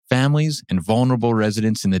 veterans, families, and vulnerable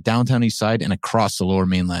residents in the downtown east side and across the lower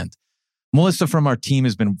mainland. Melissa from our team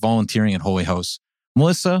has been volunteering at Holy House.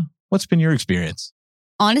 Melissa, what's been your experience?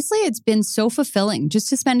 Honestly, it's been so fulfilling just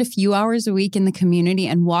to spend a few hours a week in the community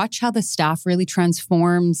and watch how the staff really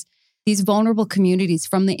transforms these vulnerable communities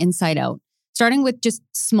from the inside out, starting with just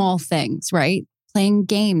small things, right? Playing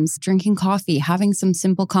games, drinking coffee, having some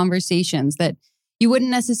simple conversations that you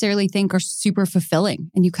wouldn't necessarily think are super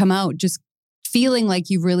fulfilling. And you come out just feeling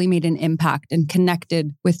like you've really made an impact and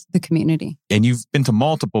connected with the community. And you've been to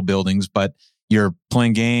multiple buildings, but you're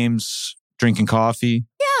playing games, drinking coffee.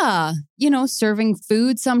 Yeah, serving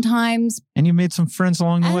food sometimes. And you made some friends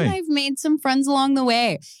along the way. And I've made some friends along the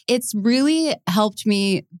way. It's really helped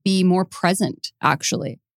me be more present,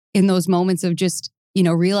 actually, in those moments of just,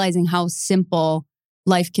 realizing how simple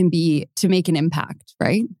life can be to make an impact,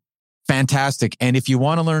 right? Fantastic. And if you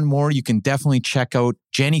want to learn more, you can definitely check out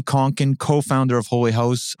Jenny Conkin, co-founder of Holy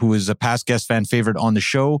House, who is a past guest fan favorite on the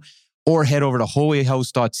show, or head over to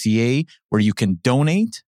holyhouse.ca where you can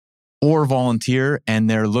donate or volunteer. And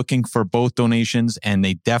they're looking for both donations and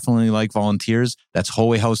they definitely like volunteers. That's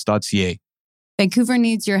holyhouse.ca. Vancouver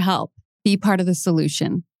needs your help. Be part of the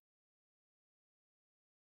solution.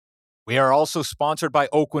 We are also sponsored by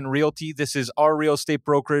Oakwyn Realty. This is our real estate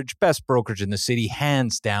brokerage, best brokerage in the city,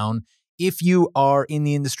 hands down. If you are in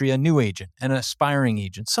the industry, a new agent, an aspiring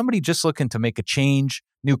agent, somebody just looking to make a change,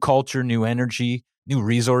 new culture, new energy, new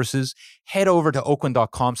resources, head over to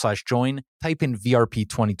oakwyn.com/join, type in VRP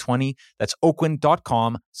 2020. That's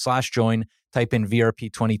oakwyn.com/join, type in VRP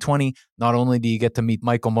 2020. Not only do you get to meet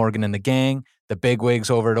Michael Morgan and the gang, the bigwigs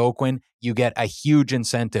over at Oakwyn, you get a huge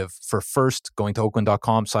incentive for first going to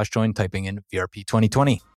oakwyn.com/join, typing in VRP 2020.